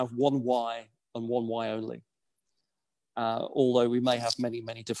all have one why and one why only, although we may have many,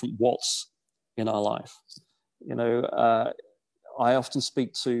 many different whats in our life. You know, I often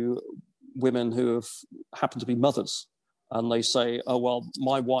speak to women who have happened to be mothers, and they say, oh, well,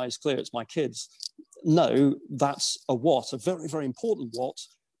 my why is clear, it's my kids. No, that's a what, a very, very important what,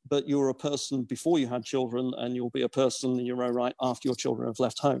 but you're a person before you had children, and you'll be a person in your own right after your children have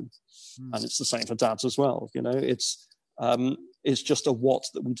left home. And it's the same for dads as well. You know, it's just a what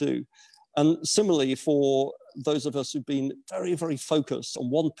that we do. And similarly, for those of us who've been very, very focused on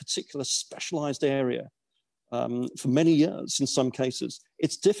one particular specialized area for many years, in some cases,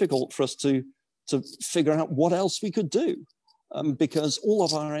 it's difficult for us to figure out what else we could do because all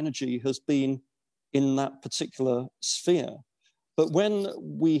of our energy has been in that particular sphere. But when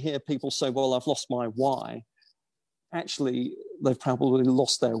we hear people say, well, I've lost my why, actually, they've probably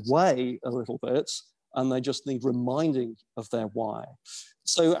lost their way a little bit, and they just need reminding of their why.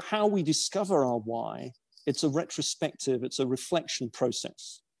 So how we discover our why, it's a retrospective, it's a reflection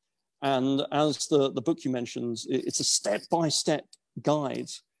process. And as the book you mentioned, it's a step-by-step guide,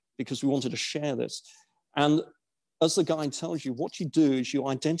 because we wanted to share this. And as the guide tells you, what you do is you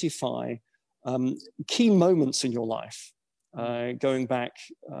identify key moments in your life, going back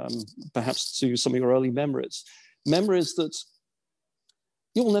perhaps to some of your early memories that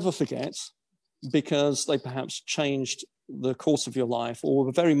you'll never forget because they perhaps changed the course of your life or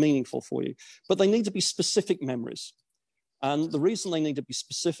were very meaningful for you, but they need to be specific memories. And the reason they need to be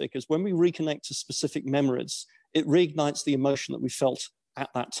specific is when we reconnect to specific memories, it reignites the emotion that we felt at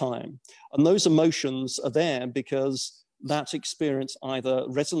that time. And those emotions are there because that experience either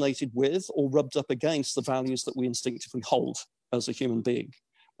resonated with or rubbed up against the values that we instinctively hold as a human being.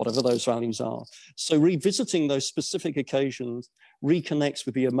 whatever those values are. So revisiting those specific occasions reconnects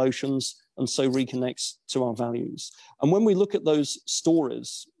with the emotions and so reconnects to our values. And when we look at those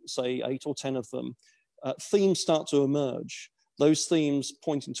stories, say 8 or 10 of them, themes start to emerge. Those themes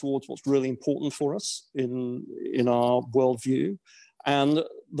pointing towards what's really important for us in our worldview. And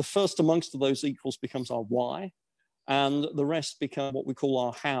the first amongst those equals becomes our why, and the rest become what we call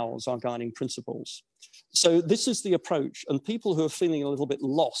our hows, our guiding principles. So this is the approach. And people who are feeling a little bit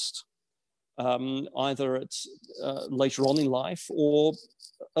lost, either at later on in life or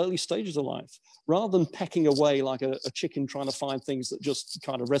early stages of life, rather than pecking away like a chicken trying to find things that just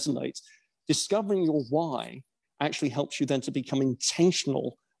kind of resonate, discovering your why actually helps you then to become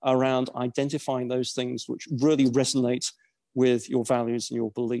intentional around identifying those things which really resonate with your values and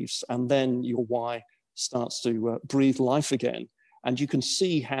your beliefs. And then your why starts to breathe life again. And you can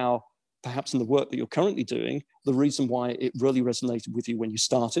see how, perhaps in the work that you're currently doing, the reason why it really resonated with you when you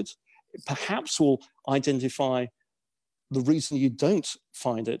started, it perhaps will identify the reason you don't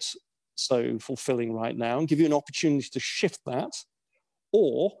find it so fulfilling right now and give you an opportunity to shift that,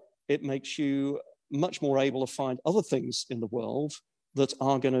 or it makes you much more able to find other things in the world that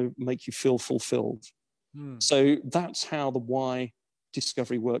are going to make you feel fulfilled. So that's how the why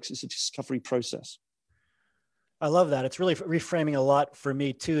discovery works. It's a discovery process. I love that. It's really reframing a lot for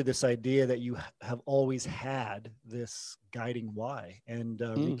me too, this idea that you have always had this guiding why, and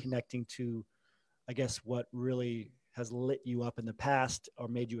reconnecting to, I guess, what really has lit you up in the past or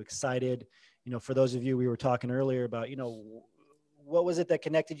made you excited. You know, for those of you, we were talking earlier about, you know, what was it that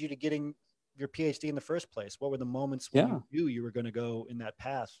connected you to getting your PhD in the first place? What were the moments when you knew you were going to go in that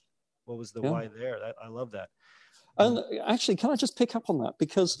path? What was the why there? I love that. And actually, can I just pick up on that?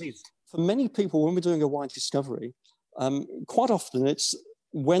 Because for many people, when we're doing a why discovery, quite often it's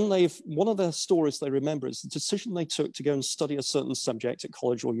when one of their stories they remember is the decision they took to go and study a certain subject at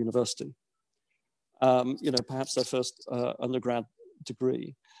college or university. You know, perhaps their first undergrad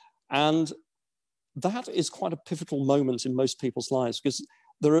degree. And that is quite a pivotal moment in most people's lives, because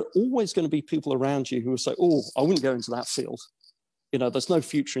there are always going to be people around you who will say, oh, I wouldn't go into that field. You know, there's no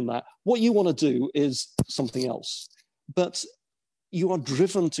future in that. What you want to do is something else. But you are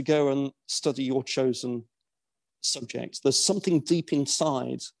driven to go and study your chosen subject. There's something deep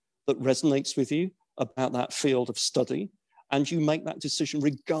inside that resonates with you about that field of study. And you make that decision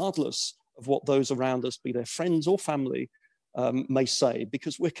regardless of what those around us, be their friends or family, may say,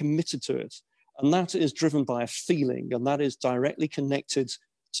 because we're committed to it. And that is driven by a feeling, and that is directly connected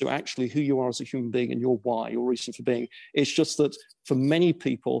to actually who you are as a human being and your why, your reason for being. It's just that for many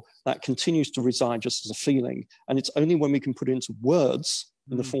people, that continues to reside just as a feeling. And it's only when we can put it into words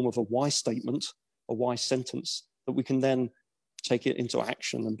in the form of a why statement, a why sentence, that we can then take it into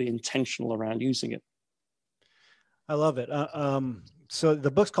action and be intentional around using it. I love it. So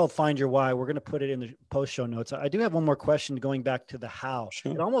the book's called Find Your Why. We're going to put it in the post-show notes. I do have one more question going back to the how.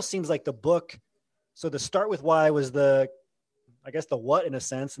 Sure. It almost seems like the book, so the start with why was the, I guess, the what in a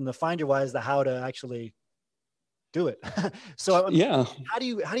sense, and the Find Your Why is the how to actually do it. So yeah, how do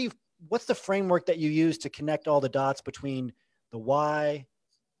you, what's the framework that you use to connect all the dots between the why,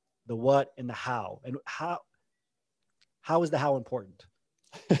 the what, and the how? And how is the how important?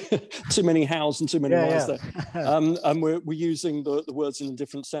 Too many hows and too many whys there. And we're using the words in a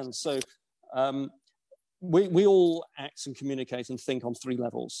different sense. So we all act and communicate and think on 3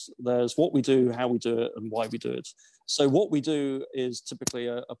 levels. There's what we do, how we do it, and why we do it. So what we do is typically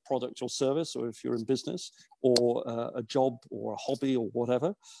a product or service, or if you're in business, or a job or a hobby or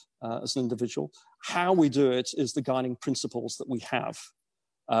whatever, as an individual. How we do it is the guiding principles that we have,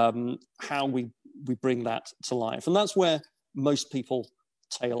 how we bring that to life. And that's where most people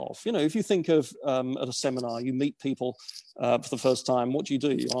tail off. You know, if you think of at a seminar, you meet people for the first time, what do?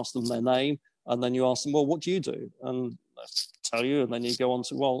 You ask them their name, and then you ask them, well, what do you do? And they tell you, and then you go on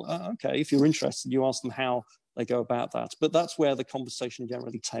to, well, okay, if you're interested, you ask them how they go about that. But that's where the conversation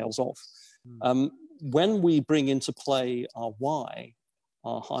generally tails off. When we bring into play our why,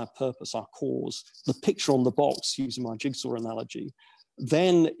 our higher purpose, our cause, the picture on the box, using my jigsaw analogy,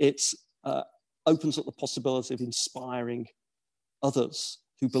 then it opens up the possibility of inspiring others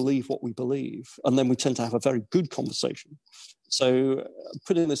who believe what we believe. And then we tend to have a very good conversation. So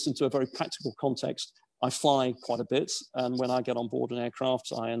putting this into a very practical context, I fly quite a bit. And when I get on board an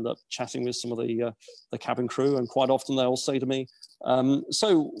aircraft, I end up chatting with some of the cabin crew. And quite often they'll say to me,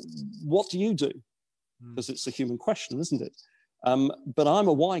 so what do you do? Because it's a human question, isn't it? But I'm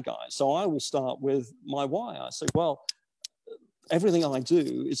a why guy. So I will start with my why. I say, well, everything I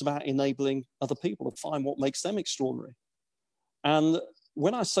do is about enabling other people to find what makes them extraordinary. And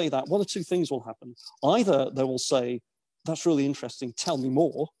when I say that, one of 2 things will happen. Either they will say, that's really interesting. Tell me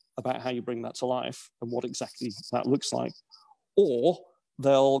more about how you bring that to life and what exactly that looks like. Or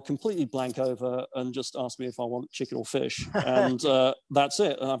they'll completely blank over and just ask me if I want chicken or fish. And that's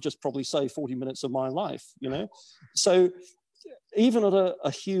it. And I've just probably saved 40 minutes of my life, you know? So even at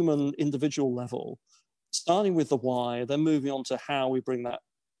a human individual level, starting with the why, then moving on to how we bring that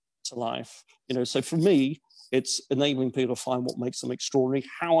to life. You know, so for me, it's enabling people to find what makes them extraordinary.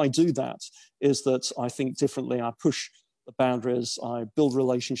 How I do that is that I think differently. I push the boundaries. I build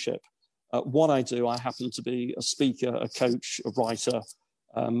relationship. What I do, I happen to be a speaker, a coach, a writer,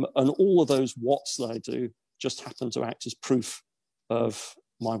 and all of those whats that I do just happen to act as proof of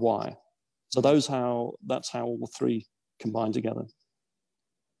my why. So that's how all the three combine together.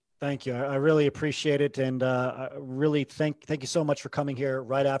 Thank you. I really appreciate it. And I really thank you so much for coming here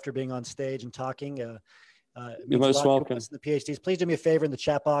right after being on stage and talking. You're most welcome. The PhDs. Please do me a favor in the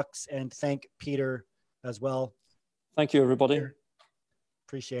chat box and thank Peter as well. Thank you, everybody. Peter.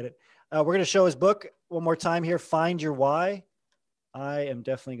 Appreciate it. We're going to show his book one more time here, Find Your Why. I am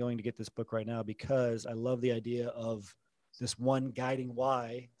definitely going to get this book right now because I love the idea of this one guiding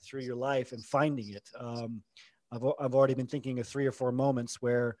why through your life and finding it. I've already been thinking of 3 or 4 moments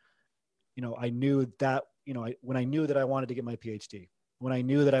where, you know, I knew that, you know, when I knew that I wanted to get my PhD, when I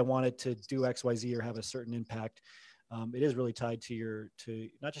knew that I wanted to do X, Y, Z or have a certain impact, it is really tied to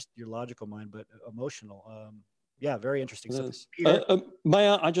not just your logical mind, but emotional. Yeah, very interesting. So, Peter, may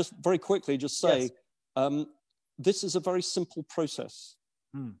I just very quickly just say, yes. This is a very simple process,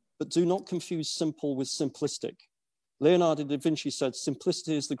 but do not confuse simple with simplistic. Leonardo da Vinci said,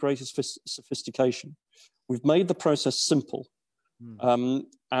 simplicity is the greatest sophistication. We've made the process simple.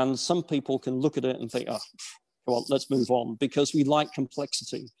 And some people can look at it and think, oh, come on, let's move on, because we like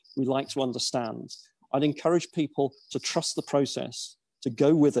complexity. We like to understand. I'd encourage people to trust the process, to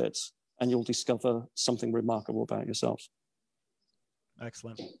go with it, and you'll discover something remarkable about yourselves.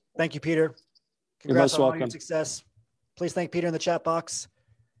 Excellent. Thank you, Peter. Congrats on all your success. Please thank Peter in the chat box.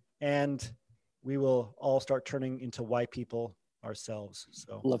 And we will all start turning into why people ourselves.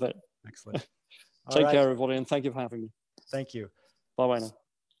 So love it. Excellent. Take care, everybody, and thank you for having me. Thank you. Bye-bye now.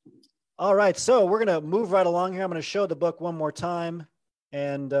 All right, so we're going to move right along here. I'm going to show the book one more time.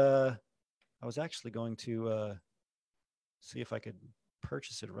 And I was actually going to see if I could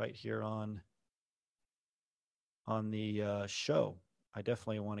purchase it right here on the show. I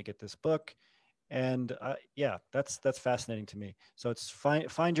definitely want to get this book. And yeah, that's fascinating to me. So it's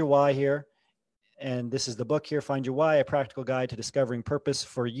Find Your Why here. And this is the book here, Find Your Why, a practical guide to discovering purpose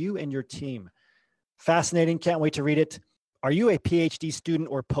for you and your team. Fascinating. Can't wait to read it. Are you a PhD student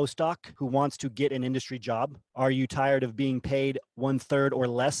or postdoc who wants to get an industry job? Are you tired of being paid 1/3 or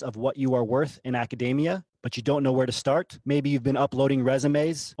less of what you are worth in academia, but you don't know where to start? Maybe you've been uploading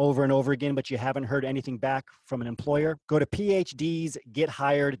resumes over and over again, but you haven't heard anything back from an employer. Go to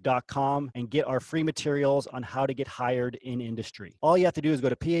phdsgethired.com and get our free materials on how to get hired in industry. All you have to do is go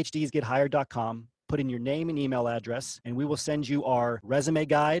to phdsgethired.com, put in your name and email address, and we will send you our resume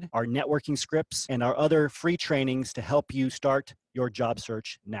guide, our networking scripts, and our other free trainings to help you start your job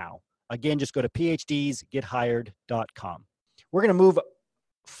search now. Again, just go to phdsgethired.com. We're going to move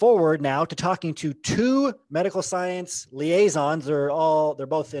forward now to talking to 2 medical science liaisons. They're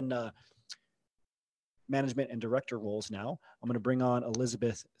both in management and director roles now. I'm going to bring on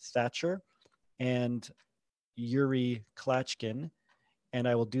Elizabeth Thatcher and Yuri Klachkin, and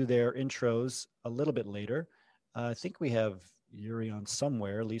I will do their intros a little bit later. I think we have Yuri on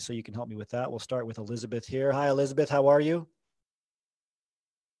somewhere. Lisa, you can help me with that. We'll start with Elizabeth here. Hi, Elizabeth. How are you?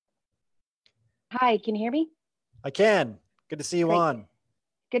 Hi, can you hear me? I can. Good to see you on.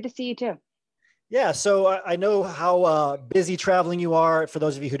 Good to see you too. Yeah, so I know how busy traveling you are. For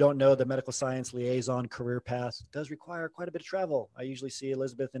those of you who don't know, the medical science liaison career path does require quite a bit of travel. I usually see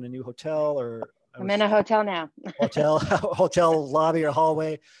Elizabeth in a new hotel, or I'm in a hotel now. hotel lobby or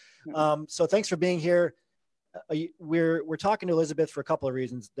hallway. So thanks for being here. We're talking to Elizabeth for a couple of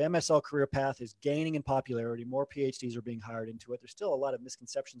reasons. The MSL career path is gaining in popularity. More PhDs are being hired into it. There's still a lot of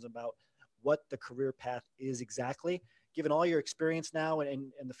misconceptions about what the career path is exactly. Given all your experience now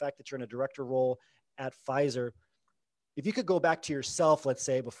and the fact that you're in a director role at Pfizer, if you could go back to yourself, let's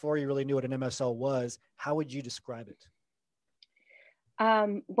say, before you really knew what an MSL was, how would you describe it?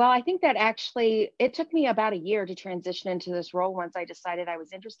 Well, I think that actually, it took me about a year to transition into this role once I decided I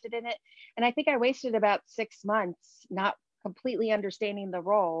was interested in it. And I think I wasted about 6 months not completely understanding the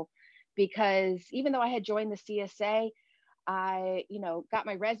role, because even though I had joined the CSA, I, got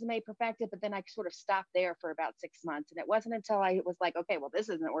my resume perfected, but then I sort of stopped there for about 6 months. And it wasn't until I was like, okay, well, this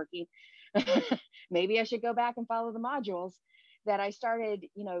isn't working. Maybe I should go back and follow the modules, that I started,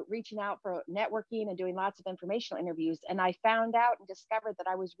 reaching out for networking and doing lots of informational interviews. And I found out and discovered that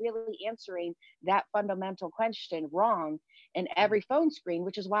I was really answering that fundamental question wrong in every phone screen,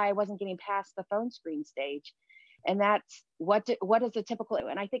 which is why I wasn't getting past the phone screen stage. And that's what is a typical,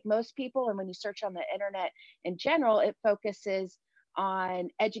 and I think most people, and when you search on the internet in general, it focuses on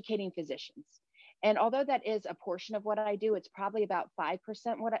educating physicians. And although that is a portion of what I do, it's probably about 5%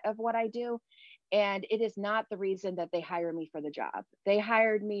 of what I do. And it is not the reason that they hire me for the job. They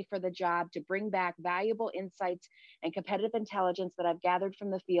hired me for the job to bring back valuable insights and competitive intelligence that I've gathered from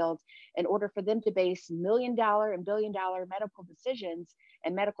the field in order for them to base $1,000,000 and billion-dollar medical decisions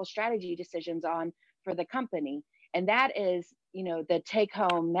and medical strategy decisions on for the company. And that is, the take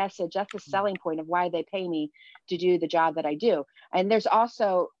home message. That's the selling point of why they pay me to do the job that I do. And there's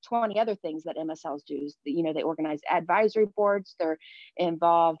also 20 other things that MSLs do. They organize advisory boards. They're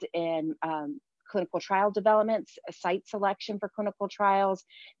involved in clinical trial development, site selection for clinical trials.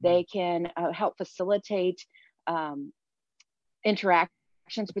 They can help facilitate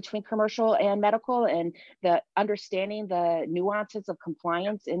interactions between commercial and medical, and the understanding the nuances of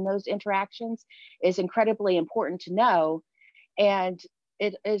compliance in those interactions is incredibly important to know. And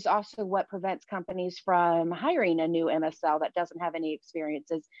it is also what prevents companies from hiring a new MSL that doesn't have any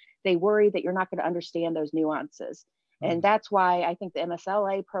experiences. They worry that you're not going to understand those nuances. And that's why I think the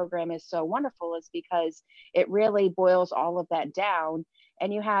MSLA program is so wonderful, is because it really boils all of that down.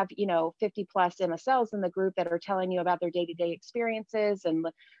 And you have, 50 plus MSLs in the group that are telling you about their day-to-day experiences and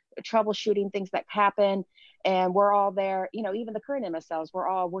troubleshooting things that happen. And we're all there, even the current MSLs, we're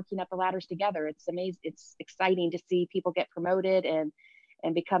all working up the ladders together. It's amazing. It's exciting to see people get promoted and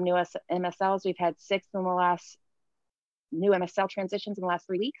become new MSLs. We've had 6 in the last new MSL transitions in the last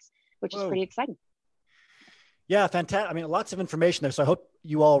 3 weeks, which is pretty exciting. Yeah, fantastic. I mean, lots of information there. So I hope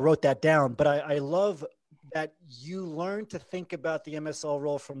you all wrote that down. But I love that you learn to think about the MSL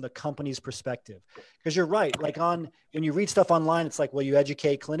role from the company's perspective. Because you're right. Like when you read stuff online, it's like, well, you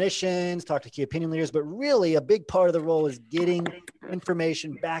educate clinicians, talk to key opinion leaders. But really a big part of the role is getting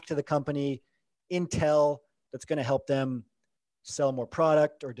information back to the company, intel that's going to help them sell more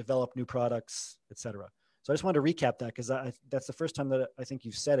product or develop new products, et cetera. So I just wanted to recap that, because that's the first time that I think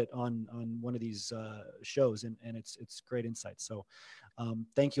you've said it on one of these shows, and it's great insight. So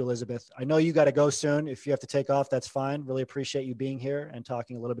thank you, Elizabeth. I know you got to go soon. If you have to take off, that's fine. Really appreciate you being here and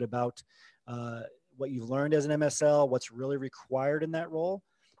talking a little bit about what you've learned as an MSL, what's really required in that role,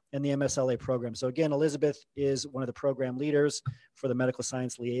 and the MSLA program. So again, Elizabeth is one of the program leaders for the Medical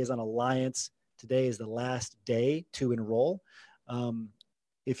Science Liaison Alliance. Today is the last day to enroll.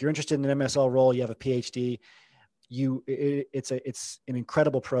 If you're interested in an MSL role, you have a PhD, it's an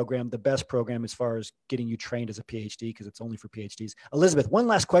incredible program, the best program as far as getting you trained as a PhD, because it's only for PhDs. Elizabeth, one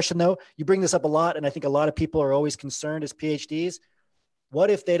last question though. You bring this up a lot, and I think a lot of people are always concerned as PhDs. What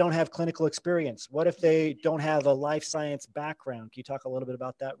if they don't have clinical experience? What if they don't have a life science background? Can you talk a little bit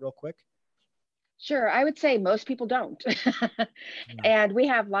about that real quick? Sure. I would say most people don't. And we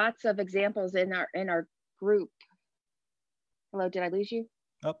have lots of examples in our group. Hello, did I lose you?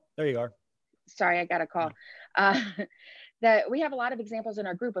 Oh, there you are. Sorry, I got a call. That we have a lot of examples in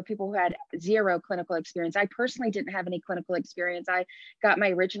our group of people who had zero clinical experience. I personally didn't have any clinical experience. I got my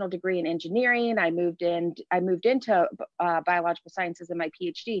original degree in engineering. I moved into biological sciences in my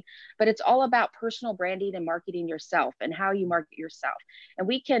PhD, but it's all about personal branding and marketing yourself and how you market yourself. And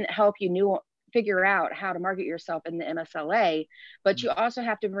we can help you figure out how to market yourself in the MSLA, but you also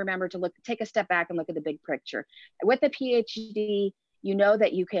have to remember to take a step back and look at the big picture. With a PhD, you know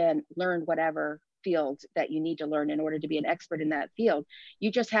that you can learn whatever field that you need to learn in order to be an expert in that field.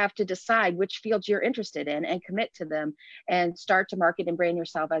 You just have to decide which fields you're interested in and commit to them and start to market and brand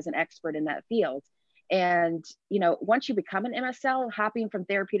yourself as an expert in that field. And, once you become an MSL, hopping from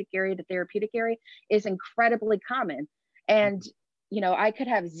therapeutic area to therapeutic area is incredibly common. And I could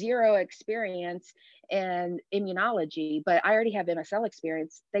have zero experience in immunology, but I already have MSL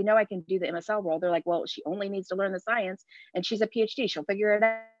experience. They know I can do the MSL role. They're like, well, she only needs to learn the science and she's a PhD. She'll figure it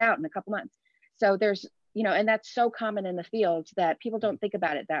out in a couple months. So there's, and that's so common in the field that people don't think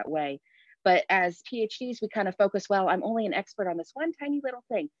about it that way. But as PhDs, we kind of focus, well, I'm only an expert on this one tiny little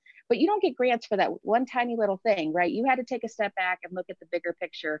thing, but you don't get grants for that one tiny little thing, right? You had to take a step back and look at the bigger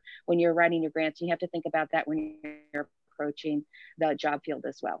picture when you're writing your grants. You have to think about that when you're approaching the job field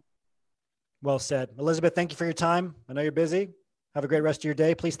as well. Well said. Elizabeth, thank you for your time. I know you're busy. Have a great rest of your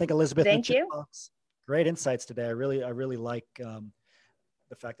day. Please thank Elizabeth. Thank you. Great insights today. I really like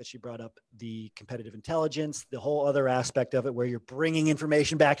the fact that she brought up the competitive intelligence, the whole other aspect of it where you're bringing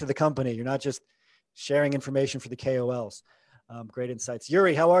information back to the company. You're not just sharing information for the KOLs. Great insights.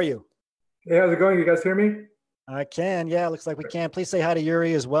 Yuri, how are you? Hey, how's it going? You guys hear me? I can. Yeah, looks like we can. Please say hi to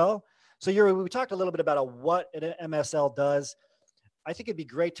Yuri as well. So Yuri, we talked a little bit about what an MSL does. I think it'd be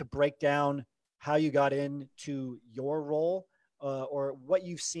great to break down how you got into your role or what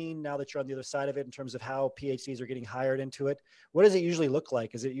you've seen now that you're on the other side of it in terms of how PhDs are getting hired into it. What does it usually look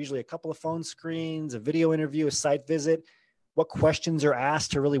like? Is it usually a couple of phone screens, a video interview, a site visit? What questions are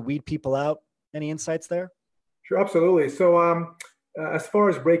asked to really weed people out? Any insights there? Sure, absolutely. So as far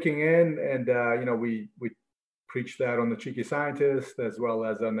as breaking in, and we preach that on the Cheeky Scientist as well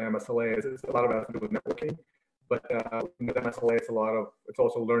as on the MSLA. It's a lot of it has to do with networking, but in the MSLA, it's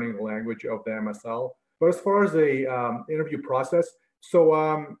also learning the language of the MSL. But as far as the interview process, so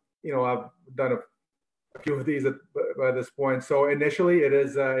I've done a few of these by this point. So initially, it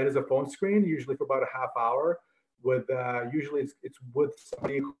is a phone screen, usually for about a half hour. With usually it's with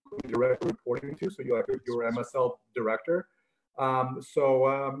somebody who you're directly reporting to, so you're like your MSL director. About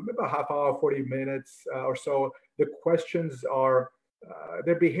half hour, 40 minutes or so. The questions are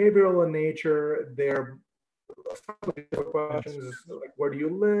they're behavioral in nature. They're questions like, where do you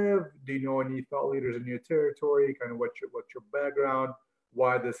live? Do you know any thought leaders in your territory? Kind of what's your background?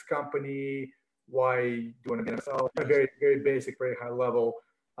 Why this company? Why do you want to be an MSL? Very, very basic, very high level.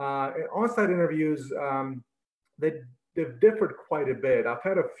 On-site interviews, they've differed quite a bit. I've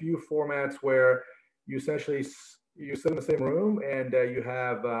had a few formats where you essentially you sit in the same room and you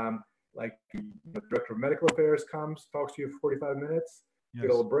have like the director of medical affairs comes, talks to you for 45 minutes, get a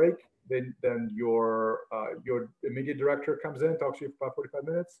little break. Then your immediate director comes in, talks to you for about 45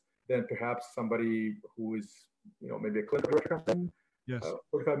 minutes. Then perhaps somebody who is maybe a clinical director comes in,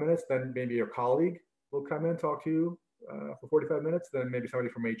 45 minutes. Then maybe your colleague will come in, talk to you for 45 minutes. Then maybe somebody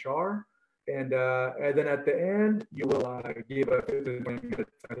from HR. And then at the end, you will give a 15-20-minute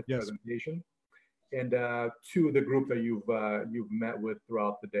presentation, and to the group that you've met with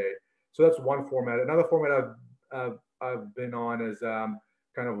throughout the day. So that's one format. Another format I've been on is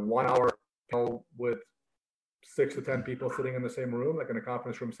kind of 1 hour with 6 to 10 people sitting in the same room, like in a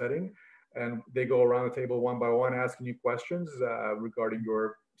conference room setting, and they go around the table one by one, asking you questions regarding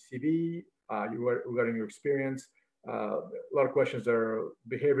your CV, regarding your experience. A lot of questions are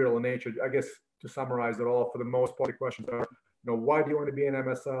behavioral in nature. I guess to summarize it all, for the most part, the questions are, why do you want to be an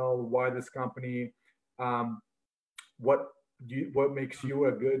MSL? Why this company? What makes you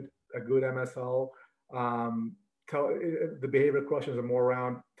a good MSL? The behavioral questions are more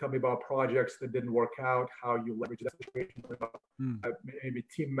around, tell me about projects that didn't work out, how you leverage that situation, maybe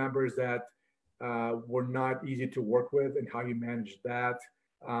team members that were not easy to work with and how you manage that.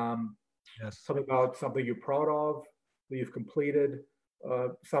 Something about something you're proud of that you've completed.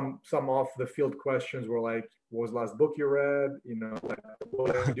 Some off the field questions were like, what was the last book you read? Like,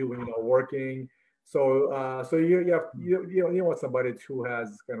 what do you do when you're not working? So you want somebody who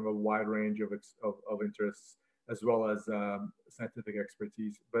has kind of a wide range of interests as well as scientific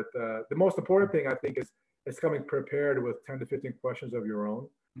expertise. But the most important thing I think is coming prepared with 10 to 15 questions of your own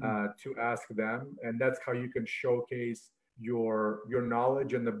to ask them, and that's how you can showcase your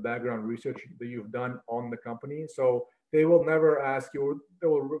knowledge and the background research that you've done on the company. So they will never ask you,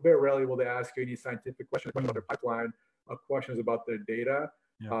 very rarely will they ask you any scientific questions about their pipeline, or questions about their data,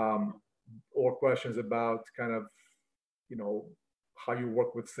 or questions about kind of, how you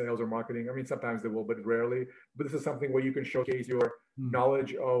work with sales or marketing. I mean, sometimes they will, but rarely. But this is something where you can showcase your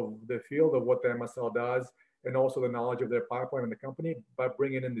knowledge of the field, of what the MSL does, and also the knowledge of their pipeline and the company by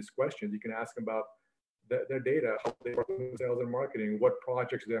bringing in these questions. You can ask them about their data, how they work with sales and marketing, what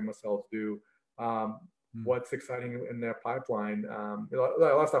projects the MSLs do, what's exciting in their pipeline. A lot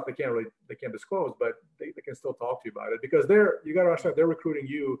of stuff they can't disclose, but they can still talk to you about it, because you got to understand, they're recruiting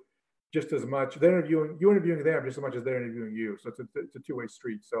you just as much. You're interviewing them just as much as they're interviewing you. So it's a two-way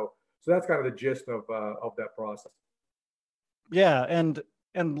street. So that's kind of the gist of that process. Yeah, and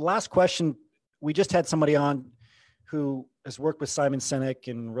last question, we just had somebody on who has worked with Simon Sinek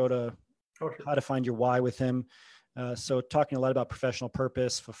and wrote a How to Find Your Why with him. So talking a lot about professional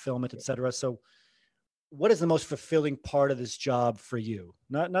purpose, fulfillment, et cetera. So what is the most fulfilling part of this job for you?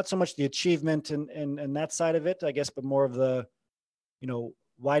 Not so much the achievement and that side of it, I guess, but more of the,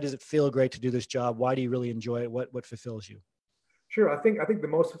 why does it feel great to do this job? Why do you really enjoy it? What fulfills you? Sure. I think the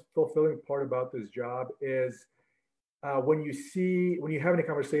most fulfilling part about this job is when you have a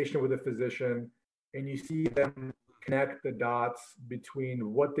conversation with a physician and you see them connect the dots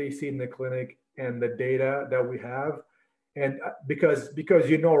between what they see in the clinic and the data that we have. And because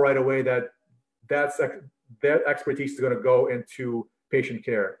right away that expertise is going to go into patient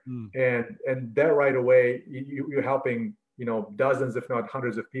care. And that right away, you're helping, dozens, if not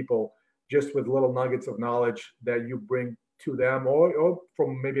hundreds of people, just with little nuggets of knowledge that you bring to them, or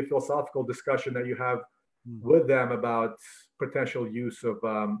from maybe a philosophical discussion that you have with them about potential use of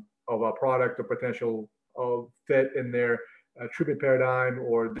a product or potential fit in their treatment paradigm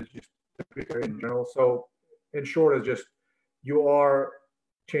or just in general. So in short, it's just you are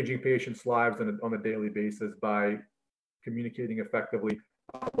changing patients' lives on a daily basis by communicating effectively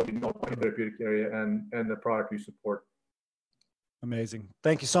what you know in the therapeutic area and the product you support. Amazing.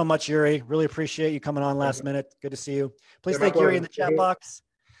 Thank you so much, Yuri. Really appreciate you coming on last minute. Good to see you. Please Yeah, thank Yuri in the chat box.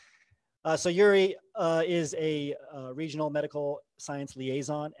 So Yuri is a regional medical science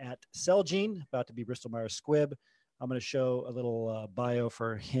liaison at Celgene, about to be Bristol Myers Squibb. I'm going to show a little bio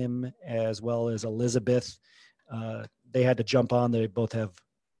for him as well as Elizabeth. They had to jump on. They both have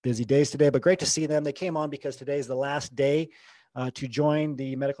busy days today, but great to see them. They came on because today is the last day to join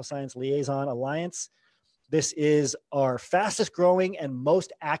the Medical Science Liaison Alliance. This is our fastest growing and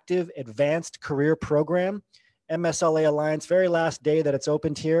most active advanced career program. MSLA Alliance, very last day that it's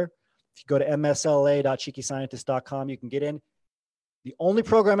opened here. If you go to msla.cheekyscientist.com, you can get in. The only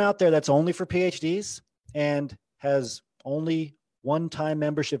program out there that's only for PhDs and has only one-time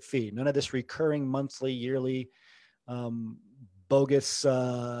membership fee. None of this recurring monthly, yearly, bogus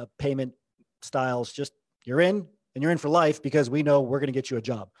payment styles. Just you're in and you're in for life because we know we're going to get you a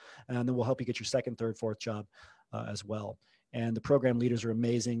job. And then we'll help you get your second, third, fourth job as well. And the program leaders are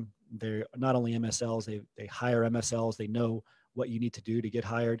amazing. They're not only MSLs, they hire MSLs. They know what you need to do to get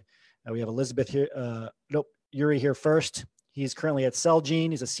hired. We have Elizabeth here. Yuri here first. He's currently at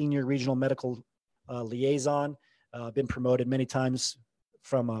Celgene. He's a senior regional medical liaison. Been promoted many times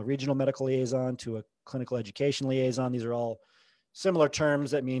from a regional medical liaison to a clinical education liaison. These are all similar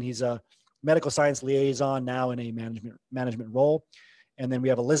terms that mean he's a medical science liaison now in a management role. And then we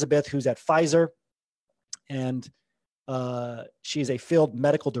have Elizabeth, who's at Pfizer, and she's a field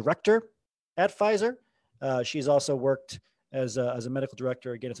medical director at Pfizer. She's also worked as a medical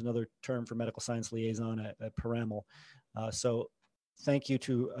director. Again, it's another term for medical science liaison at Paramal. So thank you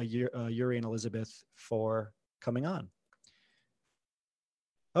to Yuri and Elizabeth for coming on.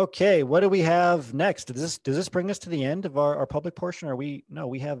 Okay, what do we have next? Does this bring us to the end of our public portion? No,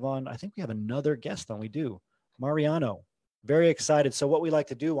 we have I think we have another guest on. We do. Mariano, very excited. So what we like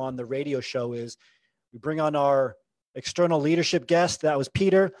to do on the radio show is we bring on our external leadership guest. That was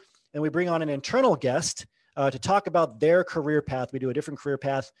Peter. And we bring on an internal guest to talk about their career path. We do a different career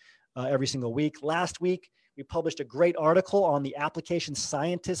path every single week. Last week, we published a great article on the application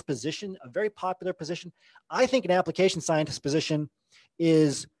scientist position, a very popular position. I think an application scientist position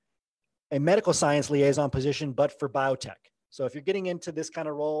is a medical science liaison position, but for biotech. So if you're getting into this kind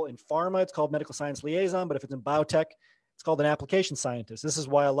of role in pharma, it's called medical science liaison, but if it's in biotech, it's called an application scientist. This is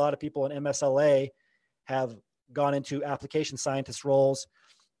why a lot of people in MSLA have gone into application scientist roles,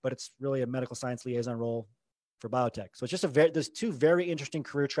 but it's really a medical science liaison role for biotech. So it's just there's two very interesting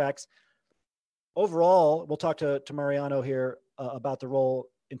career tracks. Overall, we'll talk to Mariano here about the role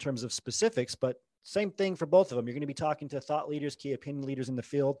in terms of specifics, but same thing for both of them. You're going to be talking to thought leaders, key opinion leaders in the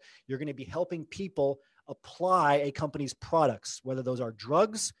field. You're going to be helping people apply a company's products, whether those are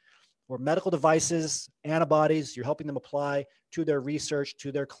drugs or medical devices, antibodies. You're helping them apply to their research,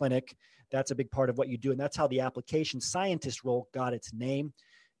 to their clinic. That's a big part of what you do. And that's how the application scientist role got its name.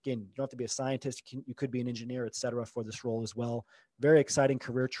 Again, you don't have to be a scientist. You could be an engineer, et cetera, for this role as well. Very exciting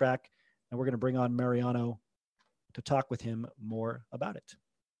career track. And we're going to bring on Mariano to talk with him more about it.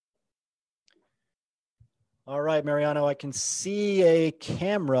 All right, Mariano, I can see a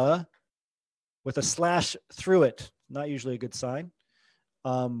camera with a slash through it. Not usually a good sign.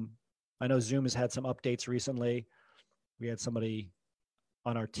 I know Zoom has had some updates recently. We had somebody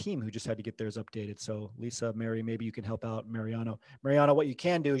on our team who just had to get theirs updated. So Lisa, Mary, maybe you can help out Mariano. Mariano, what you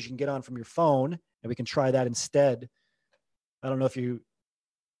can do is you can get on from your phone and we can try that instead. I don't know if you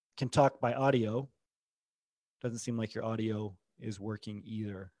can talk by audio. Doesn't seem like your audio is working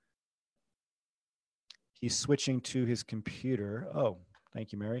either. He's switching to his computer. Oh,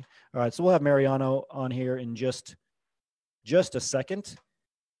 thank you, Mary. All right, so we'll have Mariano on here in just a second.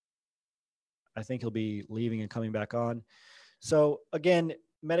 I think he'll be leaving and coming back on. So again,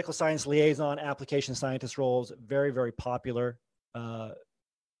 medical science liaison, application scientist roles, very, very popular, very,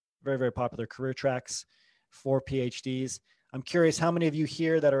 very popular career tracks for PhDs. I'm curious how many of you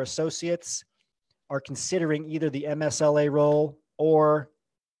here that are associates are considering either the MSLA role or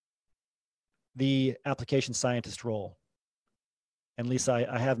the application scientist role. And Lisa,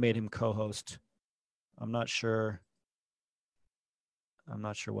 I have made him co-host. I'm not sure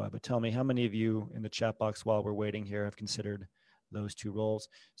why, but tell me how many of you in the chat box while we're waiting here have considered those two roles.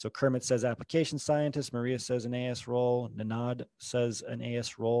 So Kermit says application scientist, Maria says an AS role, Nanad says an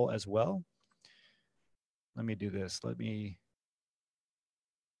AS role as well. Let me do this.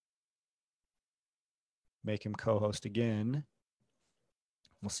 make him co-host again.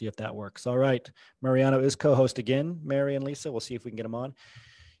 We'll see if that works. All right. Mariano is co-host again. Mary and Lisa, we'll see if we can get him on.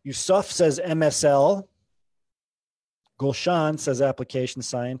 Yusuf says MSL. Gulshan says application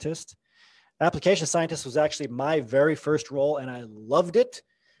scientist. Application scientist was actually my very first role, and I loved it.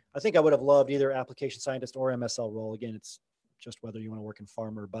 I think I would have loved either application scientist or MSL role. Again, it's just whether you want to work in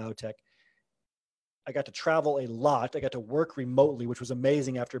pharma or biotech. I got to travel a lot. I got to work remotely, which was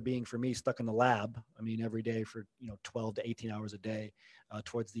amazing after being, for me, stuck in the lab. I mean, every day for 12 to 18 hours a day.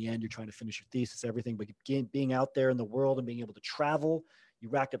 Towards the end, you're trying to finish your thesis, everything. But being out there in the world and being able to travel, you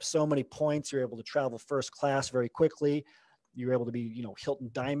racked up so many points. You're able to travel first class very quickly. You're able to be, Hilton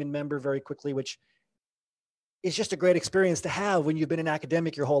Diamond member very quickly, which is just a great experience to have when you've been an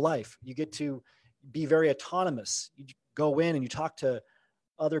academic your whole life. You get to be very autonomous. You go in and you talk to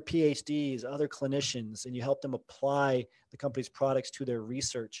other PhDs, other clinicians, and you help them apply the company's products to their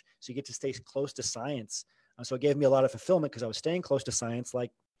research. So you get to stay close to science. So it gave me a lot of fulfillment because I was staying close to science,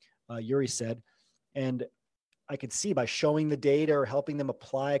 like Yuri said. And I could see by showing the data or helping them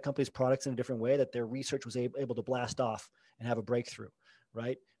apply a company's products in a different way that their research was able to blast off and have a breakthrough,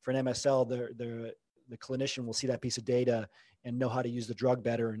 right? For an MSL, the clinician will see that piece of data and know how to use the drug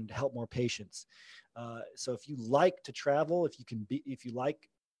better and help more patients. So if you like to travel, if you like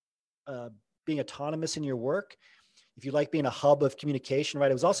being autonomous in your work, if you like being a hub of communication,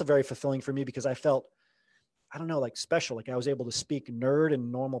 right? It was also very fulfilling for me because I felt, like special, like I was able to speak nerd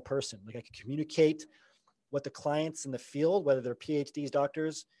and normal person. Like I could communicate what the clients in the field, whether they're PhDs,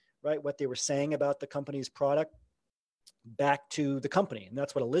 doctors, right? What they were saying about the company's product back to the company. And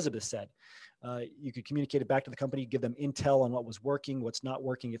that's what Elizabeth said. You could communicate it back to the company, give them intel on what was working, what's not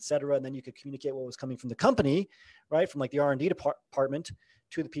working, et cetera. And then you could communicate what was coming from the company, right? From like the R&D department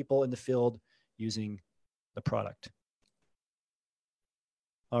to the people in the field using the product.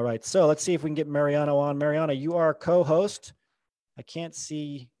 All right, so let's see if we can get Mariano on. Mariano, you are co-host. I can't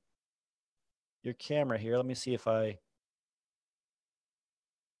see your camera here. Let me see if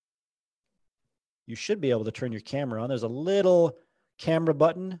you should be able to turn your camera on. There's a little camera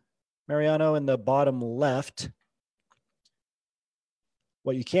button, Mariano, in the bottom left.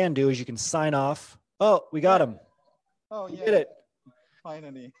 What you can do is you can sign off. Oh, we got him. Oh, yeah. We did it.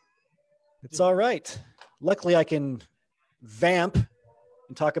 Finally. It's all right. Luckily, I can vamp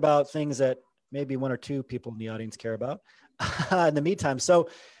and talk about things that maybe one or two people in the audience care about in the meantime. So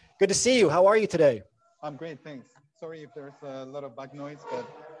good to see you. How are you today? I'm great, thanks. Sorry if there's a lot of back noise, but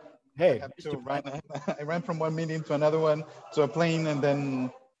hey, I have to run. I ran from one meeting to another one to a plane and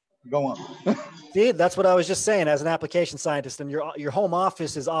then go on. See, that's what I was just saying as an application scientist, and your home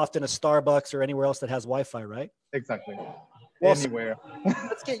office is often a Starbucks or anywhere else that has Wi-Fi, right? Exactly. Well, anywhere.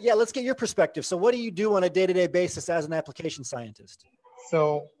 let's get your perspective. So what do you do on a day-to-day basis as an application scientist?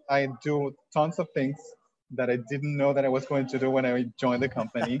 So I do tons of things that I didn't know that I was going to do when I joined the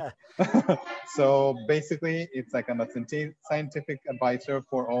company. So basically, it's like I'm a scientific advisor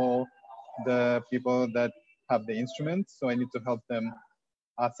for all the people that have the instruments. So I need to help them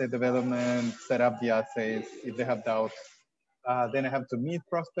assay development, set up the assays if they have doubts. Then I have to meet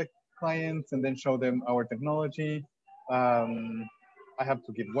prospect clients and then show them our technology. I have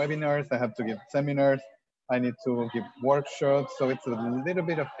to give webinars, I have to give seminars, I need to give workshops. So it's a little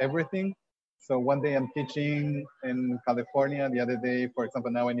bit of everything. So one day I'm teaching in California, the other day, for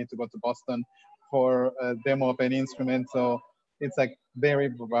example, now I need to go to Boston for a demo of an instrument. So it's like very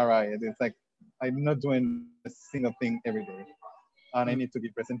varied. It's like I'm not doing a single thing every day. And I need to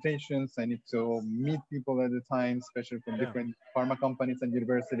give presentations. I need to meet people at the time, especially from different pharma companies and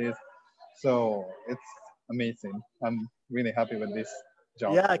universities. So it's amazing. I'm really happy with this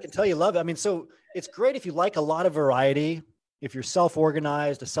job. Yeah, I can tell you love it. I mean, so it's great if you like a lot of variety, if you're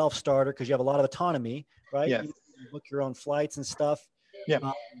self-organized, a self-starter, because you have a lot of autonomy, right? Yes. You book your own flights and stuff. Yeah.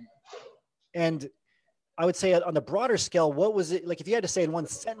 And I would say on the broader scale, what was it like if you had to say in one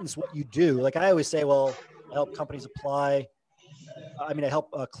sentence what you do? Like I always say, well, I help companies apply. I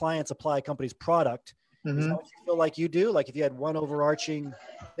help clients apply a company's product. Mm-hmm. Is that what you feel like you do? Like if you had one overarching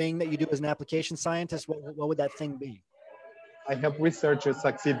thing that you do as an application scientist, what would that thing be? I help researchers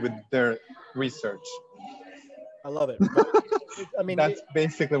succeed with their research. I love it. I mean, that's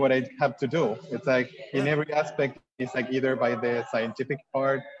basically what I have to do. It's like in every aspect, it's like either by the scientific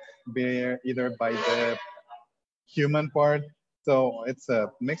part, either by the human part. So it's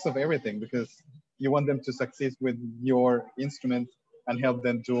a mix of everything because you want them to succeed with your instrument and help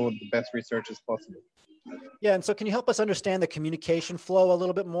them do the best research as possible. Yeah, and so can you help us understand the communication flow a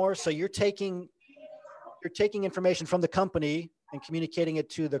little bit more? So you're taking information from the company and communicating it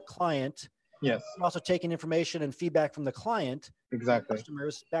to the client. Yes. You're also taking information and feedback from the client, Exactly.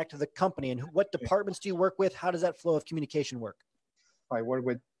 customers, back to the company. And what departments do you work with? How does that flow of communication work? I work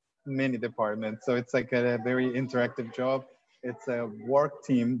with many departments, so it's like a very interactive job. It's a work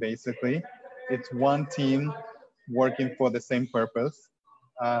team, basically. It's one team working for the same purpose,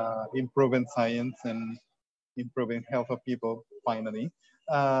 improving science and improving health of people, finally.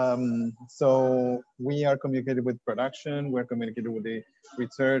 So we are communicated with production, we're communicated with the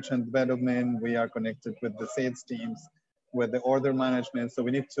research and development, we are connected with the sales teams, with the order management. So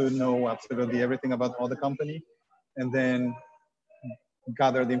we need to know absolutely everything about all the company, and then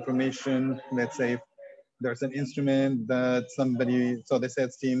gather the information. Let's say if there's an instrument that somebody, so the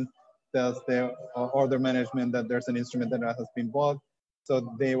sales team tells the order management that there's an instrument that has been bought.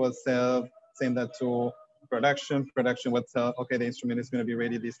 So they will send that to production. Production would tell, okay, the instrument is going to be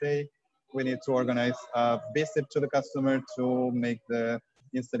ready this day. We need to organize a visit to the customer to make the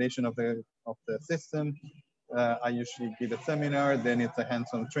installation of the system. I usually give a seminar, then it's a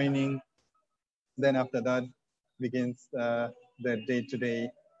hands-on training. Then after that begins the day-to-day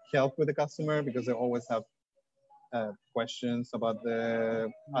help with the customer, because they always have questions about the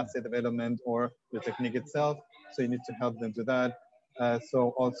assay development or the technique itself. So you need to help them do that.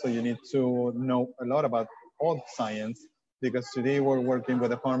 So also you need to know a lot about all science, because today we're working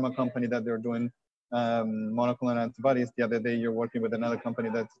with a pharma company that they're doing monoclonal antibodies. The other day you're working with another company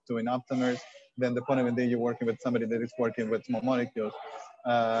that's doing aptamers. Then the following day you're working with somebody that is working with small molecules.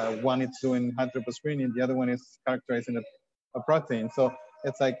 One is doing hydrophosph screening, the other one is characterizing a protein. So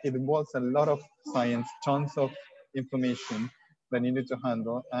it's like it involves a lot of science, tons of information that you need to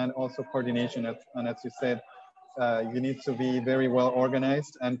handle, and also coordination. And as you said, you need to be very well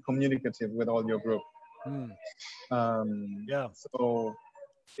organized and communicative with all your group. Yeah. So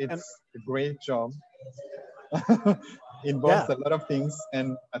it's a great job. Involves a lot of things,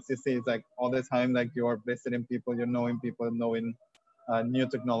 and as you say, it's like all the time, like you're visiting people, you're knowing people, knowing new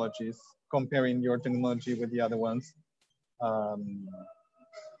technologies, comparing your technology with the other ones.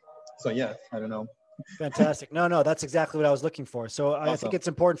 So yes, I don't know. Fantastic. No, that's exactly what I was looking for. So I think it's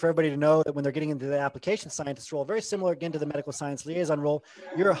important for everybody to know that when they're getting into the application scientist role, very similar again to the medical science liaison role,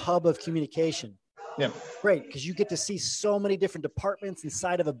 you're a hub of communication. Yeah. Great, because you get to see so many different departments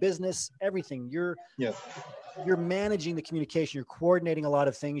inside of a business, everything. You're managing the communication, you're coordinating a lot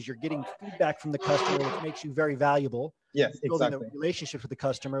of things, you're getting feedback from the customer, which makes you very valuable. Yes, building exactly. a relationship with the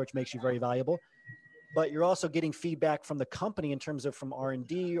customer, which makes you very valuable. But you're also getting feedback from the company in terms of from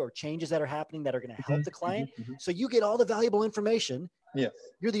R&D or changes that are happening that are going to help the client. So you get all the valuable information. Yes.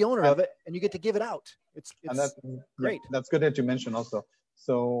 You're the owner of it, and you get to give it out. It's that's great. Yeah, that's good that you mentioned also.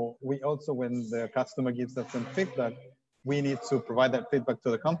 So we also, when the customer gives us some feedback, we need to provide that feedback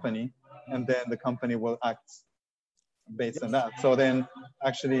to the company, and then the company will act based on that. So then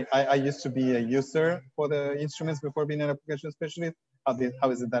actually, I used to be a user for the instruments before being an application specialist. How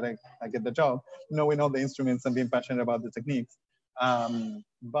is it that I get the job? Knowing all the instruments and being passionate about the techniques.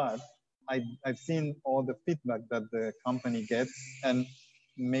 But I've seen all the feedback that the company gets and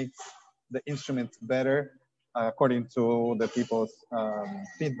makes the instruments better according to the people's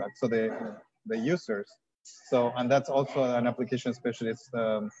feedback. So the users. So, and that's also an application specialist,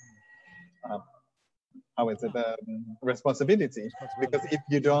 responsibility. Because if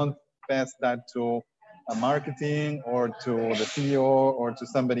you don't pass that to marketing or to the CEO or to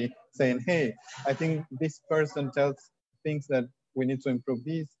somebody saying, hey, I think this person tells things that we need to improve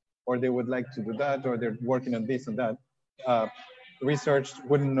these, or they would like to do that, or they're working on this and that, research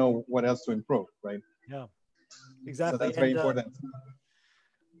wouldn't know what else to improve, right? Yeah, exactly. So that's very important.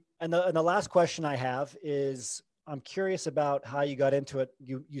 And the last question I have is, I'm curious about how you got into it.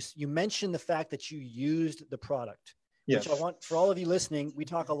 You mentioned the fact that you used the product, which I want, for all of you listening, we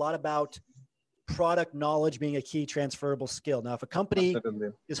talk a lot about product knowledge being a key transferable skill. Now, if a company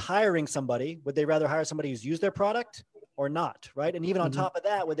is hiring somebody, would they rather hire somebody who's used their product or not, right? And even on top of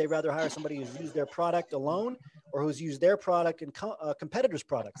that, would they rather hire somebody who's used their product alone or who's used their product and competitors'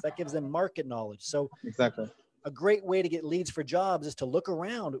 products? That gives them market knowledge. So exactly. A great way to get leads for jobs is to look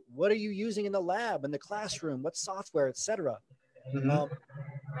around. What are you using in the lab, in the classroom? What software, et cetera?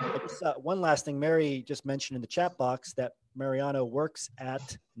 One last thing, Mary just mentioned in the chat box that Mariano works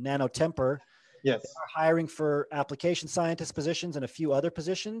at Nanotemper. Yes. They are hiring for application scientist positions and a few other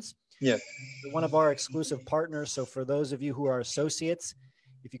positions. Yes. They're one of our exclusive partners. So for those of you who are associates,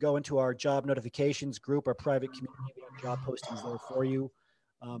 if you go into our job notifications group, our private community, we have job postings there for you.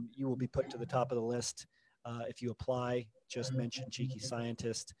 You will be put to the top of the list. If you apply, just mention Cheeky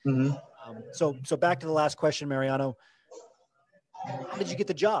Scientist. So back to the last question, Mariano. How did you get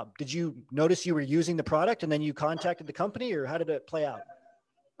the job? Did you notice you were using the product and then you contacted the company, or how did it play out?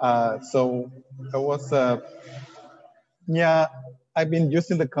 So it was, yeah, I've been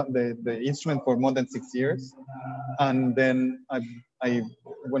using the instrument for more than 6 years. And then I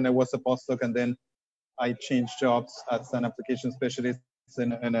when I was a postdoc, and then I changed jobs as an application specialist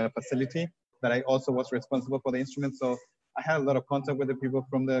in a facility that I also was responsible for the instrument. So I had a lot of contact with the people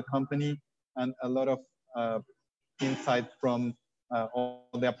from the company and a lot of insight from all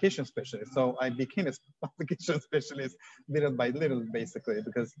the application specialists. So I became an application specialist little by little, basically,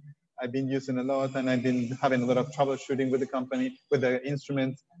 because I've been using a lot and I've been having a lot of troubleshooting with the company, with the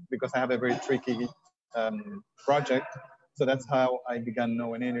instruments, because I have a very tricky project. So that's how I began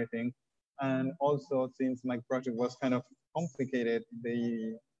knowing everything. And also, since my project was kind of complicated,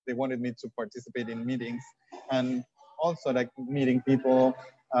 they wanted me to participate in meetings and also like meeting people,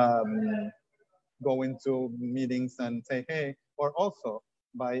 go into meetings and say, hey, or also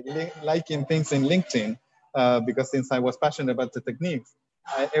by liking things in LinkedIn, because since I was passionate about the techniques,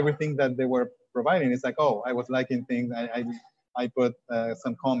 everything that they were providing is like, oh, I was liking things. I put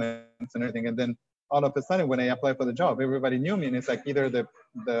some comments and everything. And then all of a sudden, when I applied for the job, everybody knew me. And it's like either the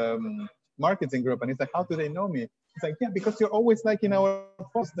marketing group, and it's like, how do they know me? It's like, yeah, because you're always liking our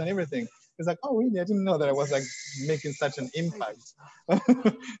posts and everything. It's like, oh, really? I didn't know that I was like making such an impact.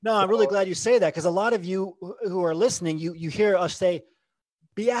 No, I'm really glad you say that, because a lot of you who are listening, you hear us say,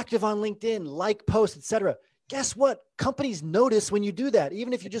 be active on LinkedIn, like posts, etc. Guess what? Companies notice when you do that.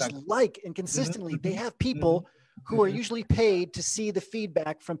 Even if you just like and consistently, they have people who are usually paid to see the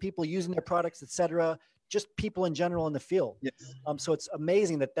feedback from people using their products, etc. Just people in general in the field. Yes. So it's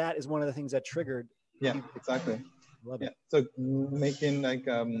amazing that is one of the things that triggered. Yeah, exactly. Love it. So making like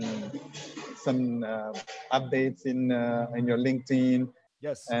some updates in your LinkedIn.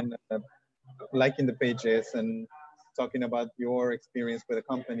 Yes. And liking the pages and talking about your experience with the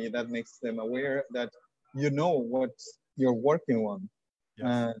company, that makes them aware that you know what you're working on.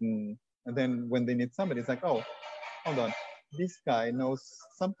 Yes. And then when they need somebody, it's like, oh, hold on, this guy knows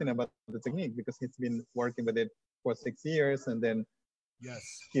something about the technique because he's been working with it for 6 years, and then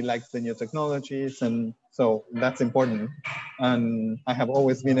he likes the new technologies, and so that's important. And I have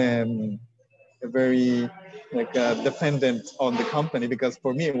always been a very dependent on the company, because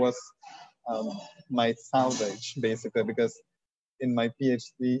for me it was my salvage, basically, because in my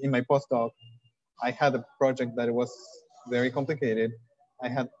PhD, in my postdoc, I had a project that was very complicated. I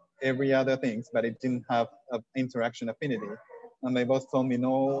had every other things, but it didn't have an interaction affinity. And my boss told me,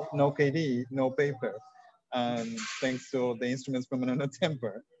 no KD, no paper. And thanks to the instruments from another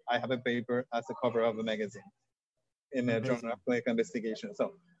temper, I have a paper as a cover of a magazine in a journal of clinical investigation.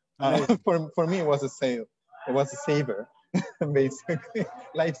 So for me, it was a sale. It was a saver, basically,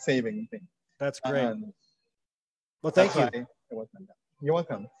 life-saving thing. That's great. Well, thank you. You're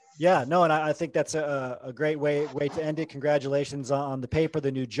welcome. Yeah, no, and I think that's a great way to end it. Congratulations on the paper,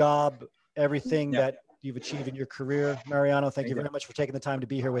 the new job, everything that you've achieved in your career. Mariano, thank you very much for taking the time to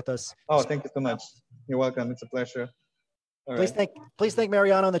be here with us. Oh, thank you so much. You're welcome. It's a pleasure. Please thank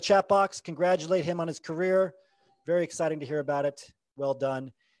Mariano in the chat box. Congratulate him on his career. Very exciting to hear about it. Well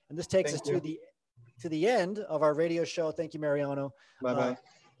done. And this takes us to the end of our radio show. Thank you, Mariano. Bye-bye.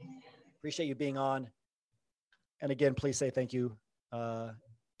 Appreciate you being on. And again, please say thank you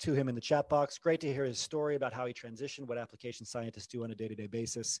to him in the chat box. Great to hear his story about how he transitioned, what application scientists do on a day-to-day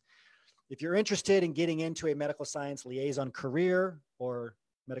basis. If you're interested in getting into a medical science liaison career or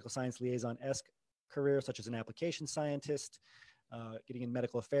medical science liaison-esque career, such as an application scientist, getting in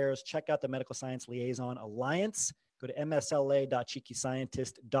medical affairs, check out the Medical Science Liaison Alliance. Go to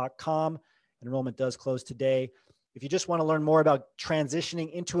msla.cheekyscientist.com. Enrollment does close today. If you just want to learn more about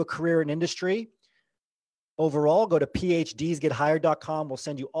transitioning into a career in industry, overall, go to phdsgethired.com. We'll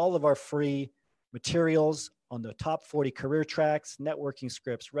send you all of our free materials on the top 40 career tracks, networking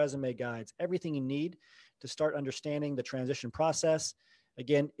scripts, resume guides, everything you need to start understanding the transition process.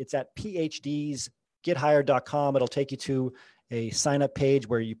 Again, it's at phdsgethired.com. It'll take you to a sign-up page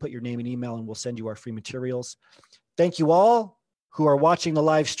where you put your name and email, and we'll send you our free materials. Thank you all who are watching the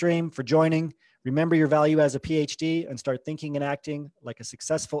live stream for joining. Remember your value as a PhD and start thinking and acting like a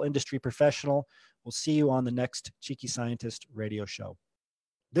successful industry professional. We'll see you on the next Cheeky Scientist radio show.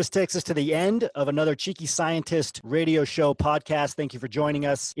 This takes us to the end of another Cheeky Scientist radio show podcast. Thank you for joining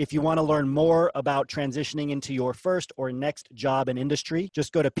us. If you want to learn more about transitioning into your first or next job in industry,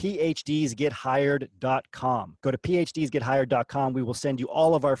 just go to phdsgethired.com. Go to phdsgethired.com. We will send you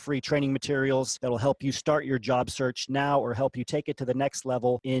all of our free training materials that will help you start your job search now or help you take it to the next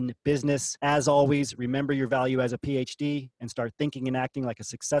level in business. As always, remember your value as a PhD and start thinking and acting like a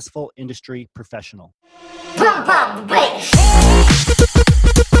successful industry professional. Boom, boom, bass.